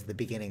Panther was the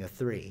beginning of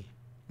 3.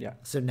 Yeah.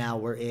 So now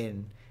we're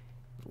in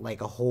like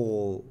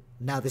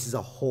this is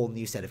a whole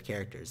new set of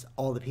characters.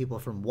 All the people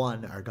from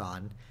 1 are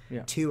gone.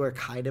 Yeah. 2 are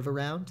kind of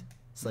around.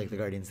 It's like the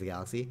Guardians of the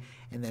Galaxy.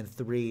 And then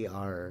 3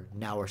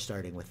 now we're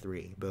starting with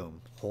 3.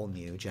 Boom. Whole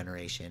new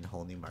generation,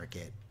 whole new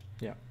market.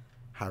 Yeah.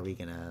 How are we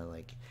gonna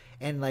like,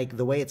 and like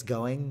the way it's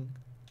going,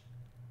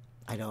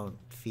 I don't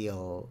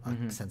feel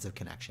a sense of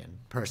connection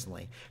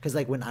personally. Because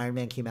like when Iron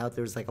Man came out,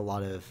 there was like a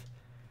lot of,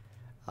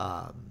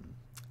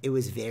 it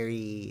was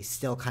very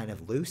still kind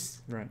of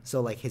loose. Right.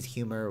 So like his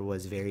humor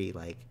was very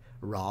like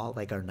raw,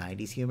 like our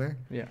 90s humor.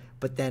 Yeah.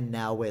 But then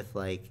now with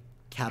like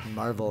Captain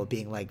Marvel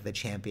being like the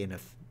champion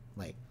of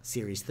like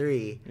series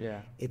 3,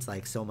 it's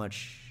like so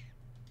much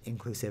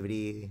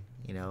inclusivity,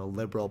 you know,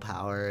 liberal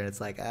power, and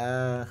it's like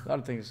a lot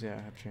of things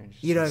have changed.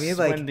 You know what I mean?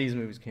 Like when these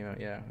movies came out,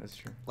 that's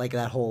true. Like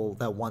that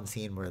one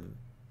scene where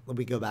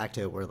we go back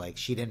to it where like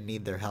she didn't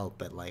need their help,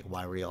 but like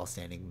why were you all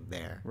standing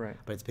there? Right.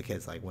 But it's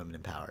because like women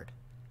empowered.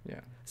 Yeah.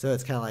 So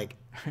it's kind of like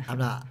I'm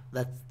not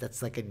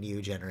that's like a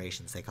new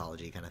generation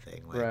psychology kind of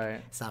thing. Like,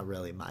 right. It's not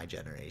really my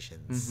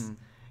generation's.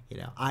 You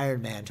know,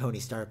 Iron Man,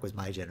 Tony Stark was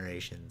our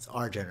generation's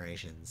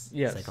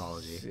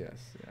psychology. Yes,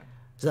 yeah.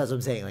 So that's what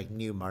I'm saying, like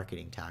new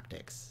marketing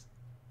tactics.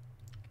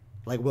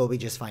 Like, will we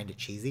just find it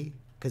cheesy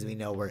because we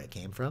know where it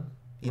came from?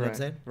 You know what I'm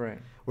saying? Right.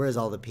 Whereas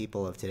all the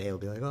people of today will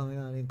be like, oh my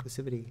God,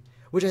 inclusivity.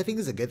 Which I think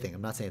is a good thing.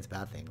 I'm not saying it's a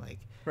bad thing. Like,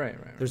 right.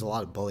 There's a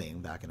lot of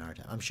bullying back in our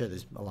time. I'm sure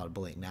there's a lot of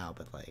bullying now,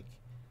 but like,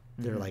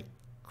 they're like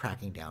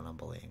cracking down on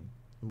bullying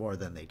more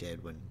than they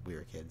did when we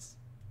were kids.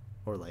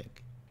 Or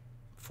like,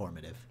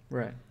 formative.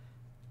 Right.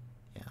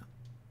 Yeah.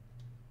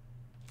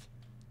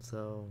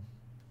 So,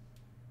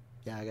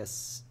 yeah, I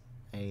guess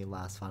any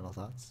last final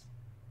thoughts?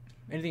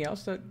 Anything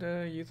else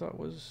that you thought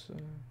was,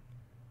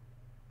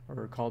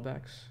 or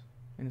callbacks,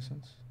 in a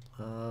sense?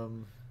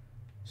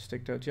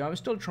 Sticked out to you? I'm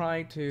still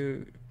trying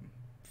to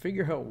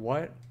figure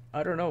out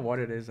I don't know what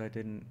it is I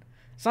didn't,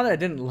 it's not that I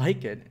didn't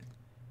like it,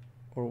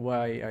 or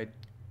why I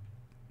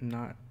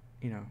not,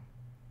 can't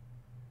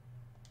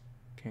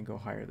go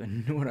higher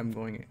than what I'm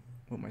going,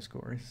 what my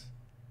score is.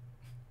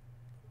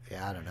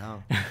 Yeah, I don't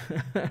know.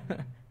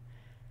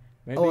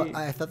 Maybe. Oh,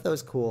 I thought that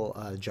was cool.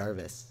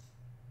 Jarvis.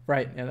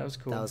 Right. Yeah, that was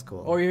cool. That was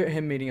cool. Or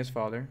him meeting his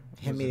father.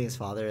 Him meeting his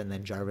father, and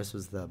then Jarvis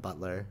was the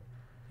butler.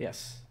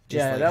 Yes.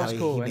 Just like that was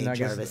cool. He made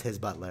Jarvis his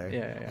butler.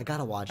 Yeah. I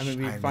gotta watch. I mean,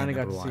 we Iron finally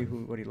Man got to see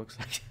 #1. what he looks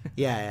like.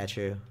 Yeah,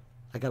 true.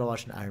 I gotta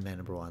watch an Iron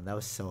Man #1. That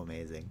was so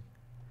amazing.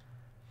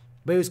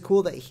 But it was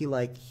cool that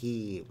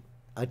he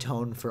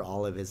atoned for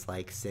all of his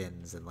like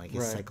sins and like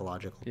his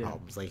psychological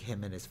problems, like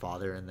him and his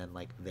father, and then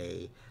like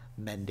they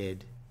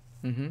mended,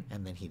 and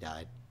then he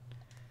died.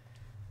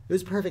 It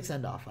was a perfect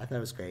send off. I thought it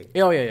was great.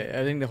 Oh yeah.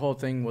 I think the whole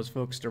thing was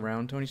focused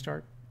around Tony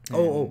Stark.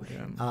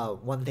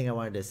 One thing I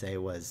wanted to say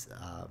was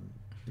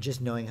just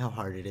knowing how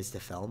hard it is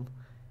to film.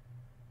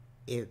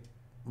 It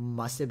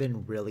must have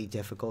been really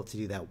difficult to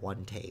do that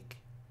one take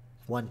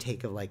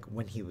of like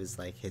when he was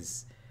like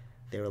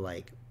they were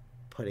like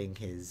putting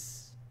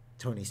his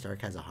Tony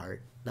Stark has a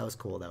heart. That was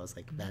cool. That was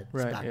like that's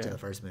back to the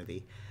first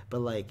movie, but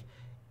like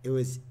it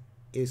was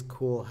is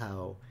cool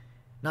how,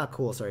 not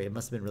cool, sorry, it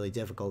must have been really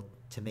difficult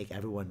to make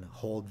everyone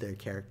hold their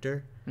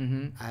character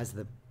as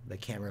the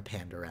camera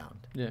panned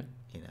around. Yeah.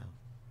 You know,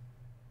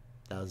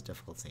 that was a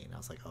difficult scene. I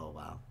was like, oh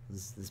wow,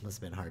 this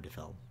must have been hard to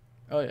film.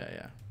 Oh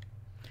yeah.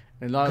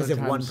 And a lot of Because if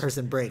times, one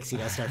person breaks, you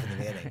gotta start from the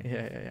beginning.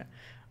 yeah.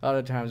 A lot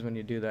of times when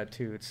you do that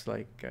too, it's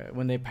like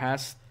when they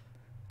pass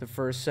the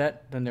first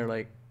set, then they're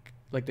like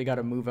they got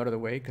to move out of the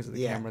way because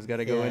the camera's got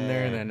to go in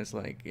there, and then it's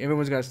like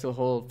everyone's got to still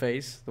hold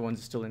face, the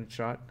ones still in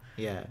shot.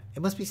 Yeah,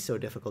 it must be so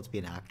difficult to be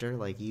an actor.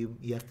 Like you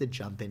have to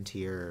jump into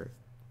your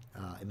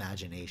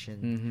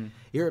imagination.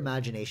 Your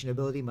imagination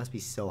ability must be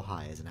so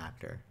high as an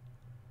actor.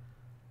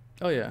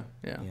 Oh yeah.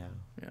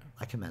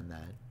 I commend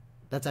that.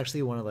 That's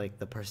actually one of like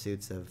the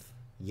pursuits of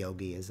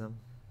yogiism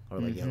or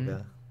like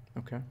yoga.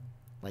 Okay.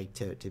 Like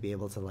to be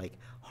able to like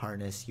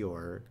harness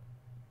your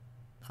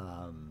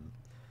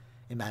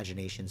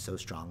imagination so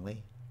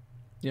strongly.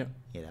 Yeah.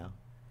 You know?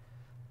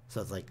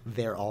 So it's like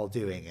they're all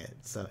doing it.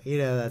 So, you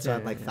know, that's why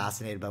I'm like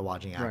fascinated by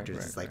watching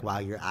actors. It's like, wow,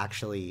 you're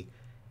actually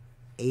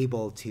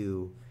able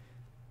to,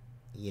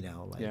 you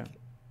know, like. Yeah.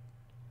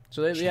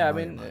 So they, I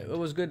mean, it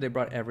was good. They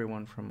brought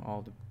everyone from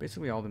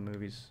basically all the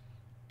movies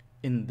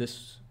in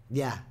this.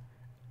 Yeah.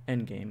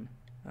 Endgame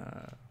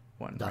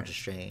one. Doctor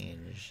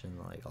Strange and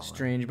like all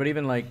Strange, but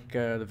even like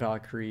the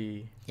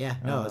Valkyrie. Yeah,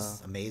 no, it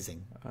was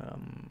amazing.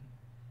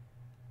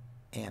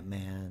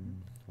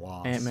 Ant-Man,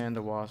 Wasp. Ant-Man,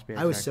 the Wasp.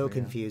 Yeah, I was so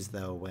confused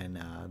though when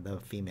the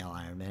female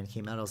Iron Man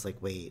came out. I was like,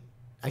 wait.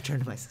 I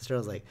turned to my sister. I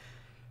was like,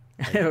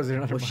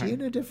 was she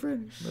in a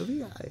different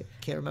movie? I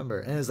can't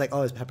remember. And it was like,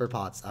 oh, it's Pepper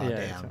Potts. Oh, damn.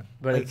 Exactly.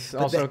 But like, it's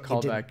also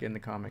called back in the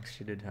comics.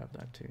 She did have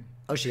that too.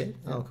 Oh, she did?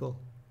 Yeah. Oh, cool.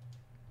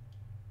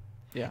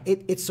 Yeah.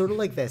 It's sort of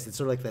like this. It's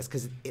sort of like this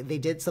because they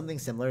did something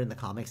similar in the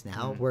comics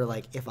now where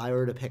like if I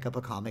were to pick up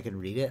a comic and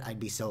read it, I'd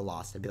be so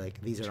lost. I'd be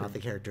like, these are not the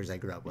characters I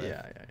grew up with.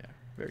 Yeah.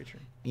 Very true.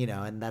 You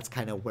know, and that's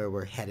kind of where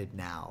we're headed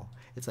now.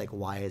 It's like,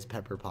 why is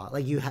Pepper Potts...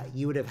 Like,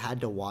 you would have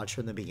had to watch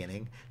from the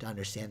beginning to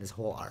understand this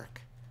whole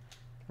arc.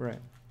 Right.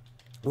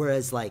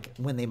 Whereas, like,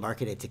 when they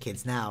market it to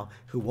kids now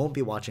who won't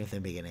be watching from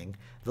the beginning,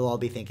 they'll all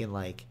be thinking,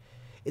 like...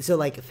 So,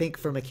 like, think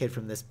from a kid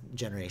from this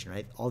generation,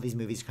 right? All these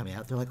movies coming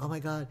out, they're like, oh, my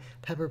God,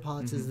 Pepper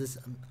Potts is this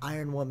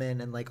Iron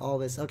Woman and, like, all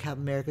this. Oh,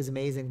 Captain America's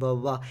amazing, blah,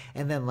 blah, blah.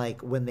 And then,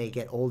 like, when they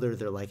get older,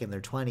 they're, like, in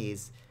their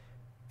 20s.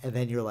 And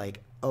then you're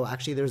like, oh,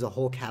 actually, there's a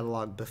whole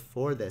catalog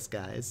before this,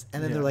 guys.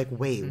 And then they're like,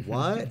 wait,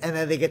 what? And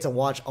then they get to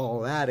watch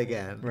all that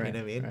again. Right, you know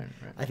what I mean?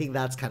 Right. I think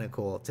that's kind of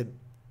cool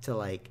to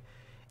like,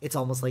 it's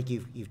almost like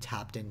you've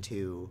tapped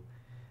into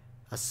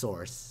a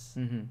source,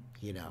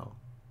 you know?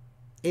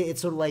 It's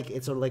sort of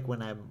like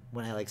when I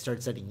like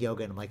started studying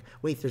yoga and I'm like,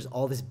 wait, there's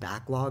all this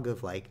backlog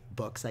of like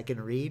books I can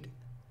read.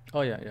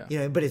 Oh, yeah. You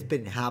know, but it's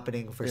been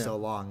happening for so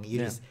long. You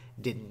just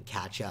didn't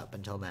catch up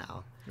until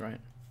now. Right.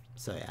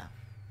 So, yeah.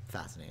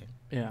 Fascinating.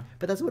 Yeah.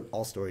 But that's what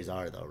all stories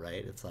are, though,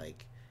 right? It's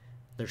like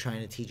they're trying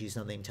to teach you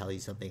something, tell you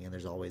something, and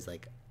there's always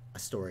like a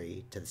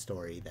story to the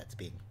story that's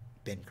been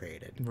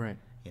created. Right.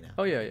 You know.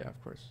 Oh yeah,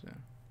 of course.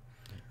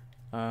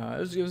 Yeah.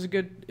 It was a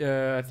good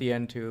at the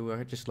end too.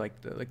 I just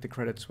like the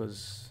credits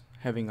was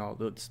having all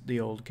the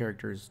old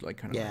characters like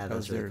kind of that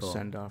was really their cool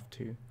send off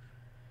too.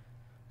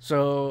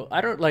 So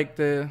I don't like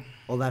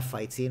that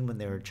fight scene when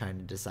they were trying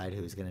to decide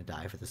who was going to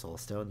die for the Soul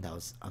Stone. That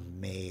was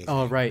amazing.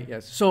 Oh right,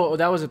 yes. So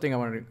that was the thing I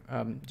wanted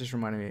to just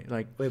reminded me.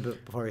 Like, wait,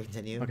 but before we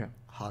continue, okay.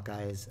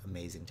 Hawkeye's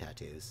amazing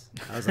tattoos.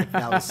 I was like,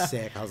 that was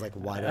sick. I was like,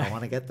 why do I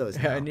want to get those?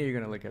 Now? I knew you were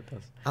gonna look at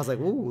those. I was like,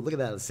 ooh, look at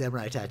that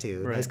samurai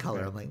tattoo, nice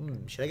color. Right. I'm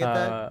like, should I get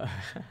that?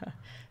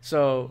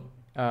 So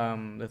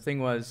the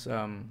thing was,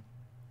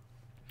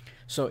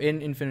 so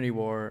in Infinity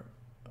War,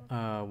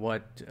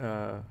 what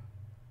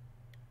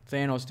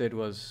Thanos did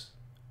was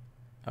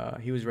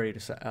he was ready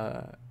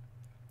to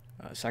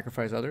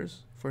sacrifice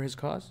others for his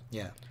cause.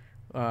 Yeah.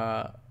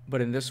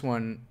 But in this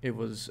one, it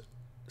was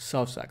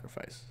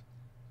self-sacrifice.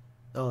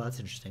 Oh, that's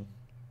interesting.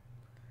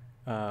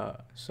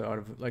 So out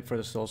of like for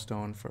the Soul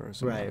Stone for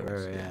some right,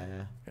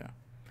 yeah.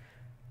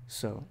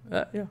 So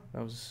that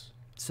was.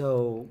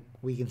 So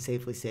we can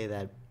safely say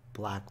that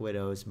Black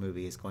Widow's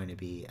movie is going to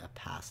be a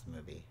past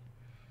movie.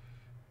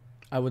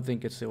 I would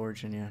think it's the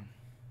origin, yeah.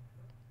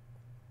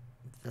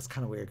 That's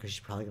kind of weird because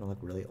she's probably going to look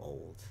really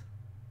old.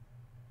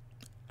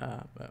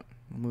 But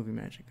movie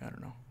magic, I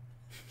don't know.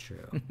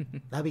 True.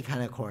 That'd be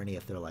kind of corny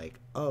if they're like,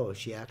 oh,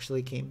 she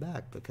actually came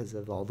back because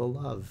of all the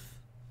love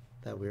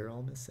that we were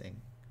all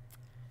missing.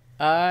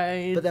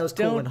 But that was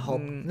cool when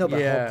Hulk... No,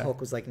 but Hulk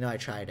was like, no, I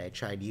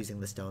tried using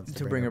the stones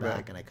to bring her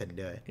back, and I couldn't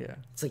do it. Yeah.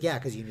 It's like, yeah,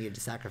 because you needed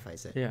to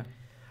sacrifice it. Yeah.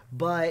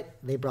 But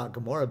they brought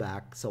Gamora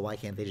back, so why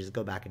can't they just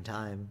go back in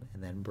time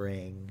and then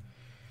bring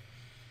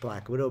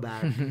Black Widow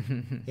back? You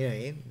know what I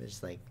mean?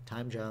 There's like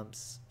time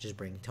jumps. Just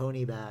bring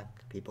Tony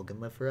back. People can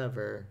live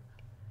forever.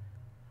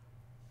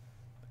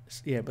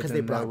 Yeah, because they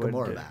brought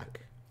Gamora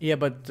back. Yeah,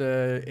 but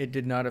it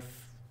did not.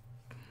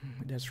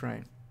 That's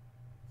right.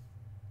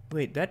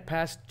 Wait, that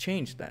past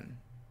changed then?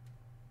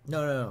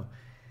 No.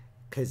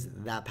 Because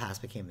that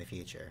past became the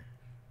future.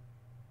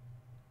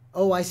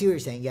 Oh, I see what you're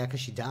saying. Yeah, because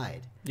she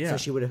died. Yeah. So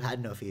she would have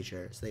had no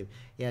future. So they,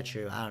 yeah,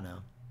 true. I don't know.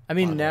 I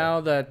mean, Plot now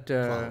hole. that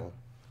Plot hole.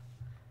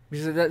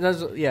 because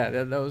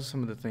that was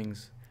some of the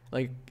things.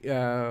 Like,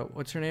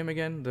 what's her name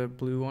again? The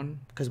blue one.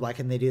 Because why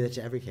couldn't they do that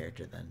to every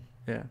character then?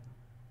 Yeah,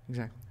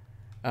 exactly.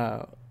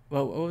 Well,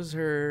 what was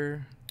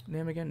her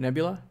name again?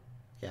 Nebula.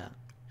 Yeah.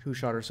 Who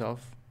shot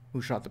herself?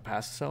 Who shot the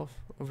past self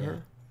of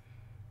her?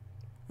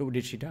 Oh,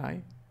 did she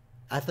die?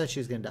 I thought she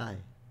was gonna die,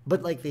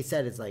 but like they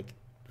said, it's like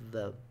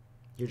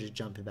you're just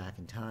jumping back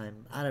in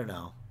time. I don't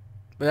know.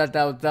 But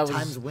that was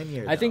time's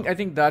linear. I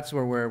think that's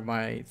where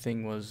my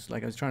thing was.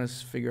 Like I was trying to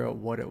figure out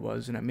what it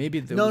was, and maybe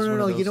there no. was one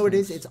of those You know what it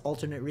is? things. It's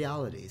alternate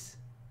realities.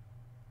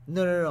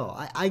 No.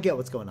 I get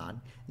what's going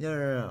on.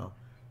 No.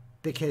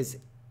 Because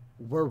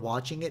we're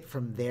watching it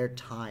from their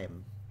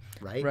time,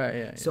 right? Right.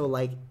 Yeah. So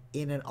like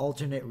in an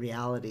alternate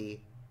reality,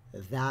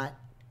 that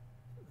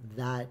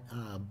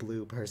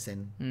blue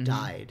person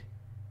died,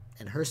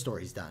 and her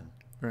story's done.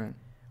 Right.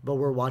 But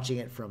we're watching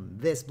it from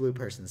this blue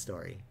person's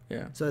story.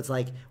 Yeah. So it's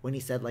like when he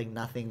said like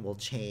nothing will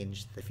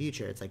change the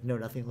future. It's like no,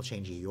 nothing will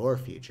change your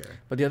future.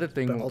 But the other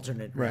thing, But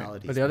alternate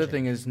realities. But the other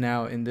thing is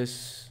now in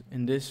this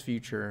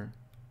future,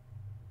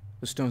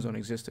 the stones don't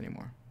exist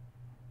anymore.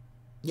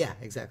 Yeah,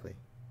 exactly.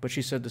 But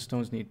she said the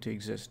stones need to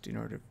exist in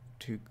order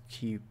to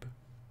keep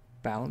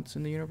balance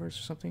in the universe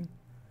or something.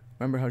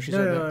 Remember how she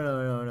said that?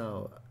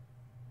 No.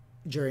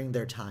 During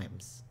their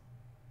times.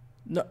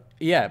 No.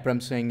 Yeah, but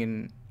I'm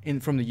saying in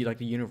from the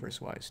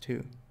universe wise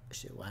too.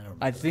 Shit, well, I don't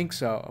remember. I think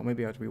so.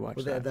 Maybe I have to rewatch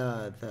Well, that.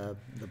 the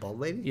bald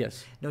lady?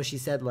 Yes. No, she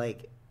said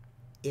like,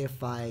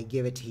 if I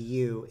give it to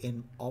you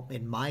in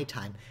my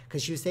time,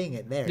 because she was saying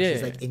it there. Yeah,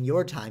 She's yeah, like, in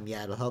your time,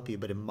 yeah, it'll help you,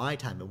 but in my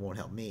time, it won't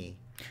help me.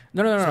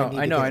 No. So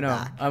I know.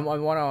 back. I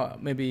want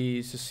to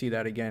maybe just see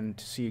that again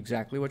to see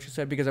exactly what she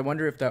said, because I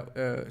wonder if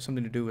that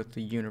something to do with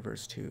the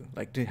universe too,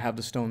 like to have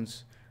the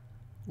stones.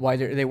 Why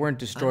they weren't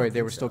destroyed?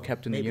 They were still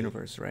kept in the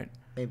universe, right?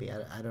 Maybe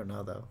I don't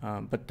know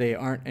though. But they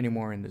aren't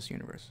anymore in this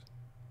universe.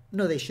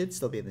 No, they should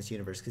still be in this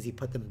universe because he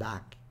put them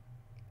back.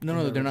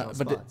 No, they're not.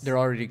 But they're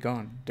already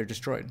gone. They're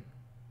destroyed.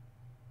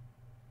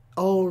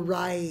 Oh,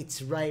 right.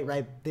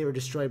 They were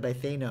destroyed by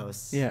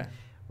Thanos. Yeah.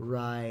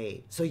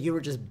 Right. So you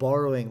were just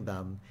borrowing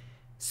them.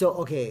 So,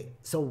 okay.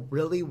 So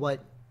really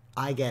what...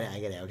 I get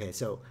it. Okay,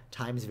 so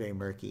time's very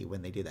murky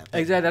when they do that.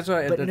 Exactly. That's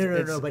why. But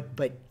no.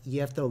 But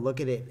you have to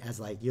look at it as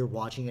like you're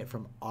watching it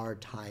from our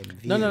time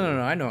view.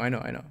 No. I know.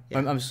 Yeah.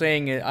 I'm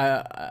saying it.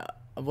 I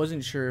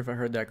wasn't sure if I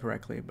heard that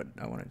correctly, but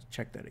I want to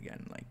check that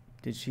again. Like,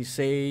 did she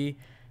say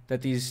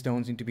that these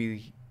stones need to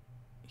be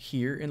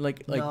here in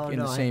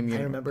the same universe?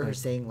 I remember her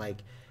saying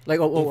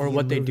or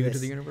what they do to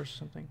the universe or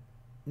something.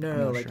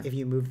 No, like sure. If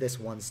you move this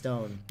one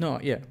stone,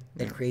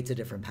 it creates a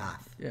different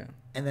path. Yeah.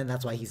 And then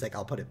that's why he's like,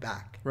 I'll put it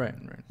back. Right.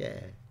 Yeah.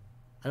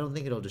 I don't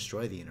think it'll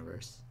destroy the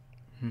universe.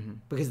 Mm-hmm.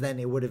 Because then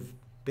it would have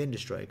been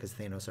destroyed because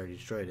Thanos already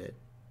destroyed it.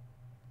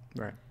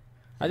 Right.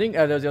 I think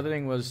the other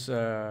thing was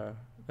that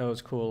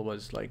was cool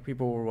was like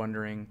people were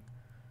wondering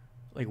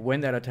like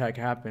when that attack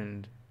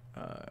happened.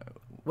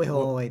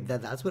 Wait.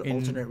 That's what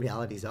alternate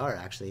realities are,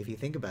 actually. If you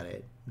think about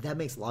it, that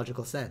makes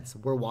logical sense.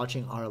 We're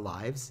watching our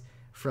lives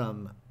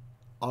from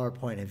our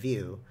point of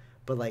view,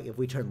 but like if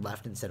we turn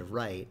left instead of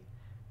right,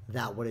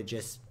 that would have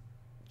just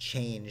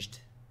changed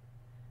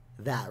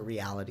that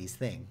reality's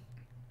thing.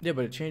 Yeah,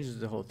 but it changes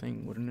the whole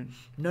thing, wouldn't it?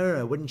 No,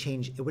 it wouldn't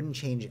change. It wouldn't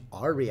change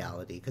our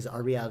reality because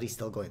our reality's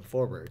still going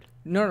forward.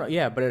 No,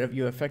 yeah, but if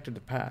you affected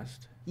the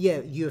past. Yeah,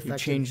 you affected.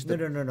 Changed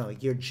No.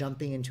 You're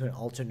jumping into an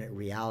alternate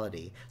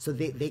reality. So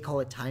they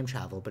call it time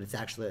travel, but it's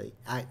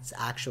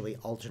actually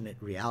alternate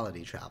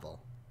reality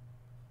travel.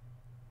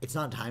 It's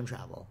not time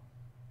travel.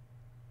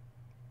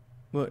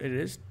 Well, it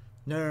is.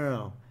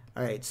 No.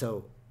 All right,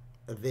 so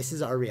this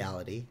is our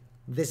reality.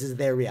 This is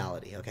their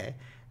reality, okay?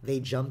 They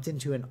jumped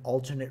into an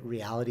alternate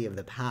reality of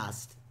the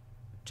past,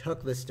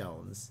 took the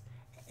stones,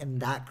 and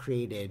that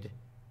created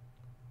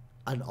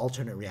an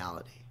alternate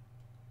reality.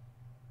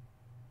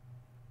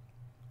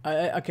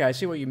 I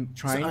see what you're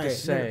trying to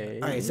say.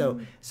 All right,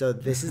 so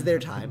this is their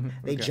time.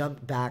 They Okay.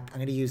 jumped back. I'm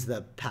going to use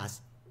the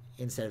past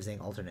instead of saying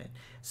alternate.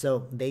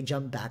 So they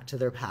jumped back to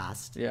their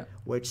past, Yeah.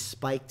 which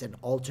spiked an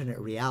alternate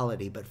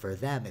reality, but for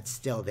them, it's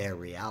still their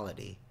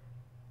reality.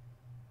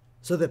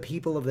 So the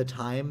people of the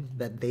time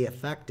that they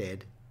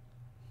affected,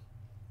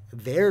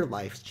 their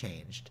lives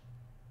changed.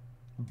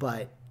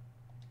 But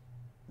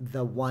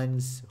the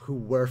ones who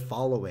were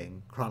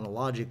following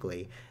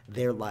chronologically,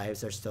 their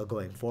lives are still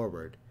going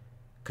forward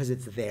because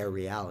it's their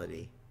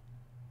reality.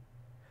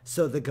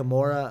 So the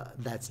Gamora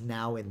that's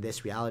now in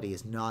this reality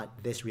is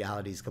not this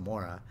reality's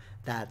Gamora.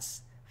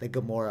 That's the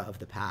Gamora of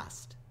the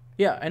past.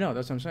 Yeah, I know.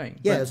 That's what I'm saying.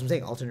 Yeah, that's what I'm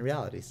saying. Alternate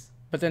realities.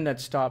 But then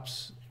that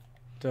stops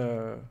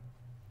the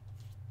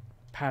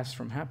past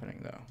from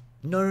happening, though.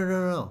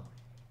 No.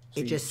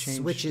 So It just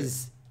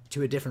switches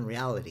to a different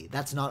reality.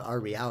 That's not our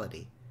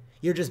reality.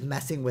 You're just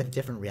messing with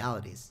different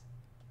realities.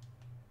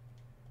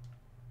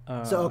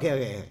 So,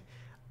 okay.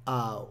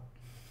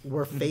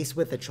 We're faced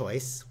with a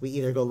choice. We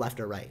either go left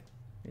or right.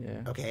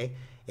 Yeah. Okay?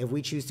 If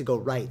we choose to go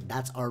right,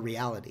 that's our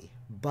reality.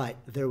 but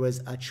there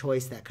was a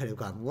choice that could have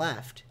gone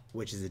left,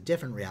 which is a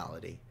different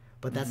reality.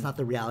 But that's not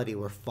the reality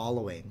we're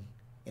following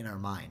in our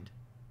mind.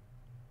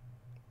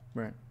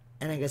 Right.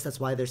 And I guess that's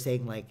why they're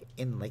saying, like,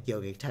 in, like,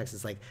 yogic texts,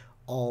 it's like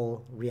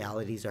all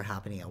realities are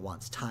happening at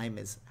once. Time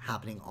is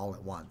happening all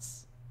at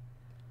once.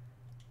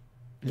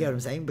 You know what I'm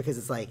saying? Because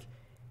it's like,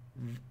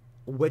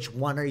 which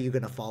one are you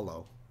going to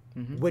follow?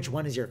 Which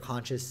one is your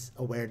conscious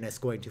awareness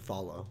going to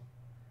follow?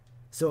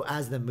 So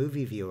as the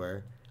movie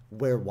viewer,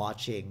 we're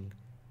watching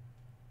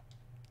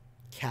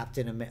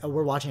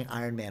we're watching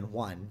Iron Man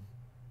 1,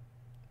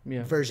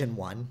 version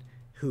 1,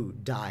 who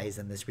dies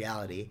in this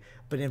reality.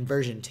 But in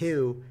version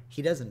 2,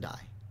 he doesn't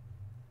die.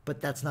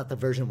 But that's not the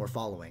version we're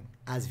following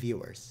as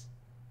viewers.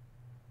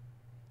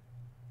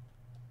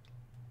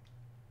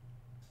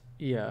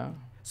 Yeah.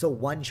 So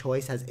one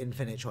choice has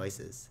infinite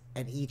choices,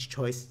 and each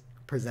choice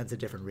presents a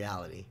different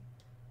reality.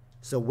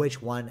 So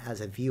which one, as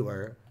a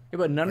viewer,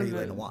 but none are of you the,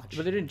 going to watch?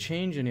 But they didn't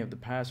change any of the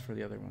past for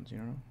the other ones, you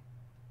know?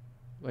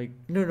 Like,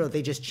 no,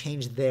 they just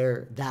changed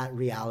that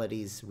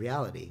reality's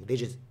reality. They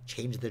just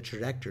changed the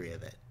trajectory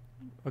of it.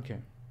 Okay.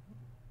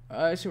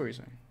 I see what you're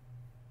saying.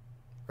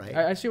 Right?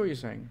 I see what you're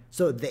saying.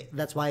 So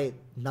that's why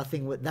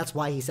that's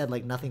why he said,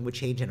 like, nothing would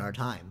change in our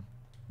time.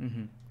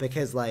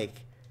 Because,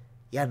 like,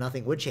 yeah,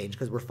 nothing would change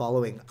because we're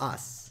following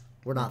us.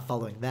 We're not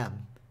following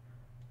them.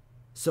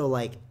 So,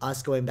 like,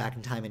 us going back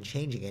in time and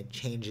changing it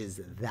changes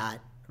that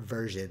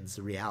version's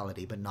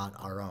reality, but not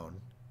our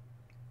own.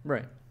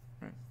 Right.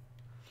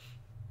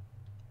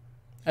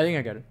 I think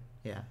I get it.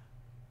 Yeah.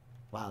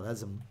 Wow, that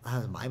was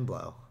a mind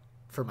blow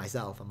for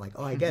myself. I'm like,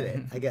 oh, I get it.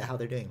 I get how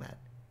they're doing that.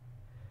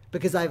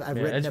 Because I've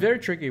written... It's very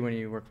tricky when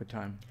you work with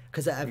time.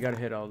 Because you got to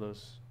hit all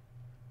those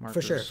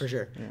markers. For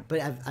sure. Yeah.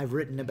 But I've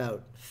written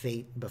about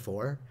fate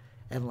before,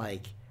 and,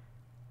 like,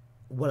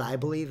 what I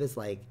believe is,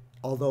 like,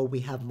 although we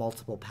have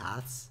multiple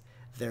paths,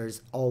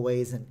 there's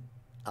always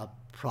a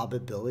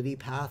probability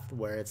path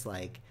where it's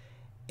like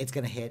it's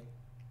going to hit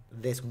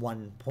this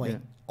one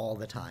point all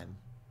the time.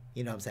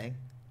 You know what I'm saying?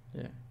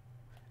 Yeah.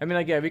 I mean,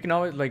 like, yeah, we can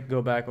always, like,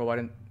 go back, why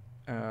didn't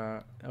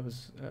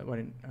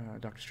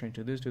Doctor Strange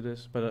do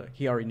this? But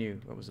he already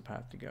knew what was the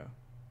path to go,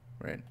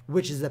 right?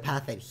 Which is the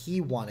path that he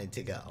wanted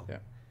to go. Yeah.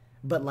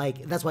 But,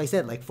 like, that's why I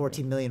said, like,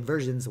 14 million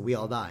versions, we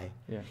all die.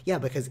 Yeah. Yeah,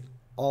 because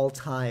all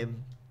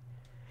time...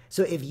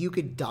 So if you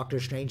could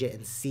Doctor Strange it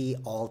and see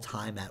all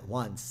time at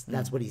once,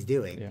 that's what he's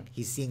doing. Yeah.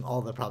 He's seeing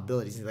all the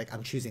probabilities. He's like,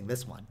 I'm choosing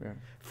this one. Yeah.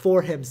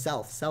 For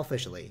himself,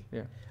 selfishly.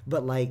 Yeah.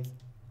 But, like,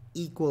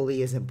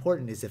 equally as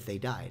important as if they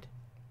died.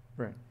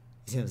 Right.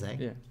 You see what I'm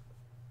saying? Yeah.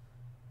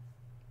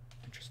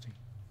 Interesting.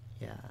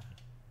 Yeah.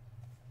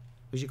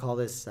 We should call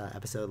this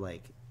episode,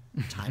 like,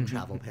 time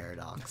travel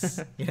paradox.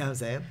 You know what I'm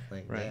saying?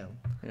 Like, right. Damn.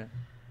 Yeah.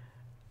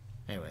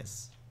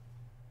 Anyways,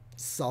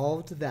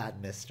 solved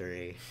that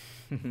mystery.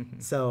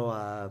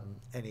 So,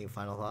 any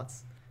final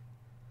thoughts?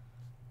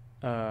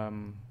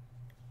 Final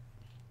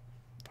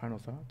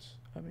thoughts?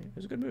 I mean, it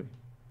was a good movie.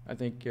 I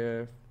think,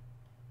 I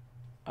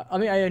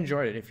mean, I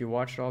enjoyed it. If you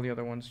watched all the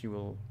other ones, you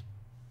will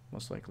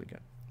most likely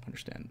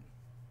understand.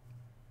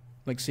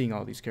 Like, seeing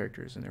all these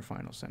characters in their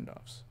final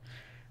send-offs,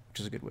 which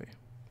is a good way.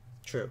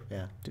 True,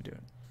 yeah. To do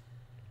it.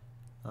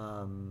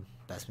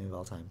 Best movie of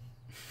all time.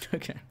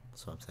 Okay.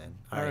 That's what I'm saying.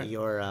 All right,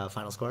 your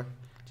final score?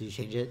 Did you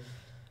change it?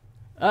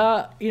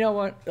 You know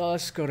what?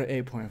 Let's go to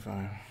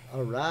 8.5.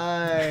 All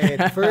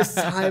right. First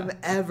time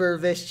ever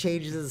Vish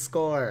changes the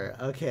score.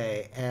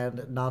 Okay,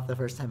 and not the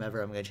first time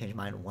ever. I'm going to change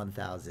mine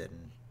 1,000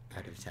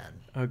 out of 10.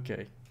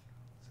 Okay.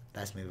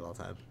 Best movie of all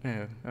time.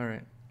 Yeah, all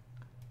right.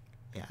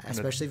 Yeah,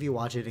 especially if you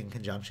watch it in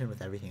conjunction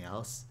with everything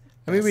else.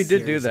 I mean, we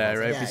did do that,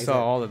 right? Yeah, we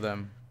saw all of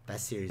them.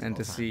 Best series and of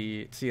all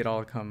to time. see it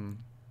all come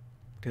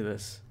to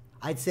this.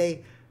 I'd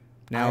say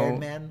now, Iron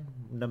Man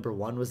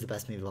 #1 was the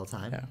best movie of all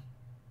time. Yeah.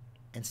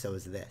 And so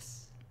is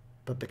this.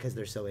 But because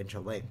they're so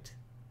interlinked,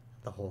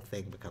 the whole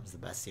thing becomes the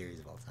best series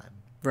of all time.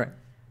 Right.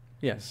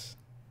 Yes.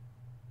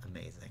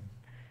 Amazing.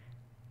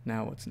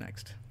 Now what's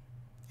next?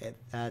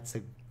 That's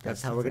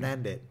how we're going to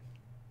end it.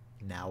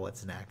 Now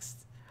what's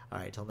next? All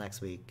right, till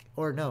next week.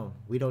 Or no,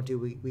 we don't do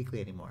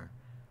weekly anymore.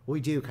 We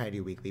do kind of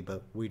do weekly,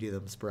 but we do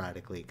them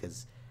sporadically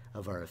because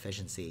of our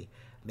efficiency.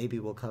 Maybe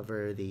we'll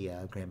cover the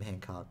Graham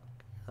Hancock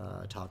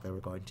talk that we're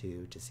going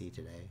to see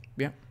today.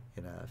 Yeah.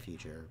 In a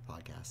future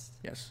podcast.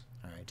 Yes.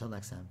 All right, till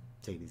next time.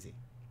 Take it easy.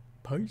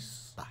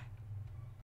 Peace. Bye.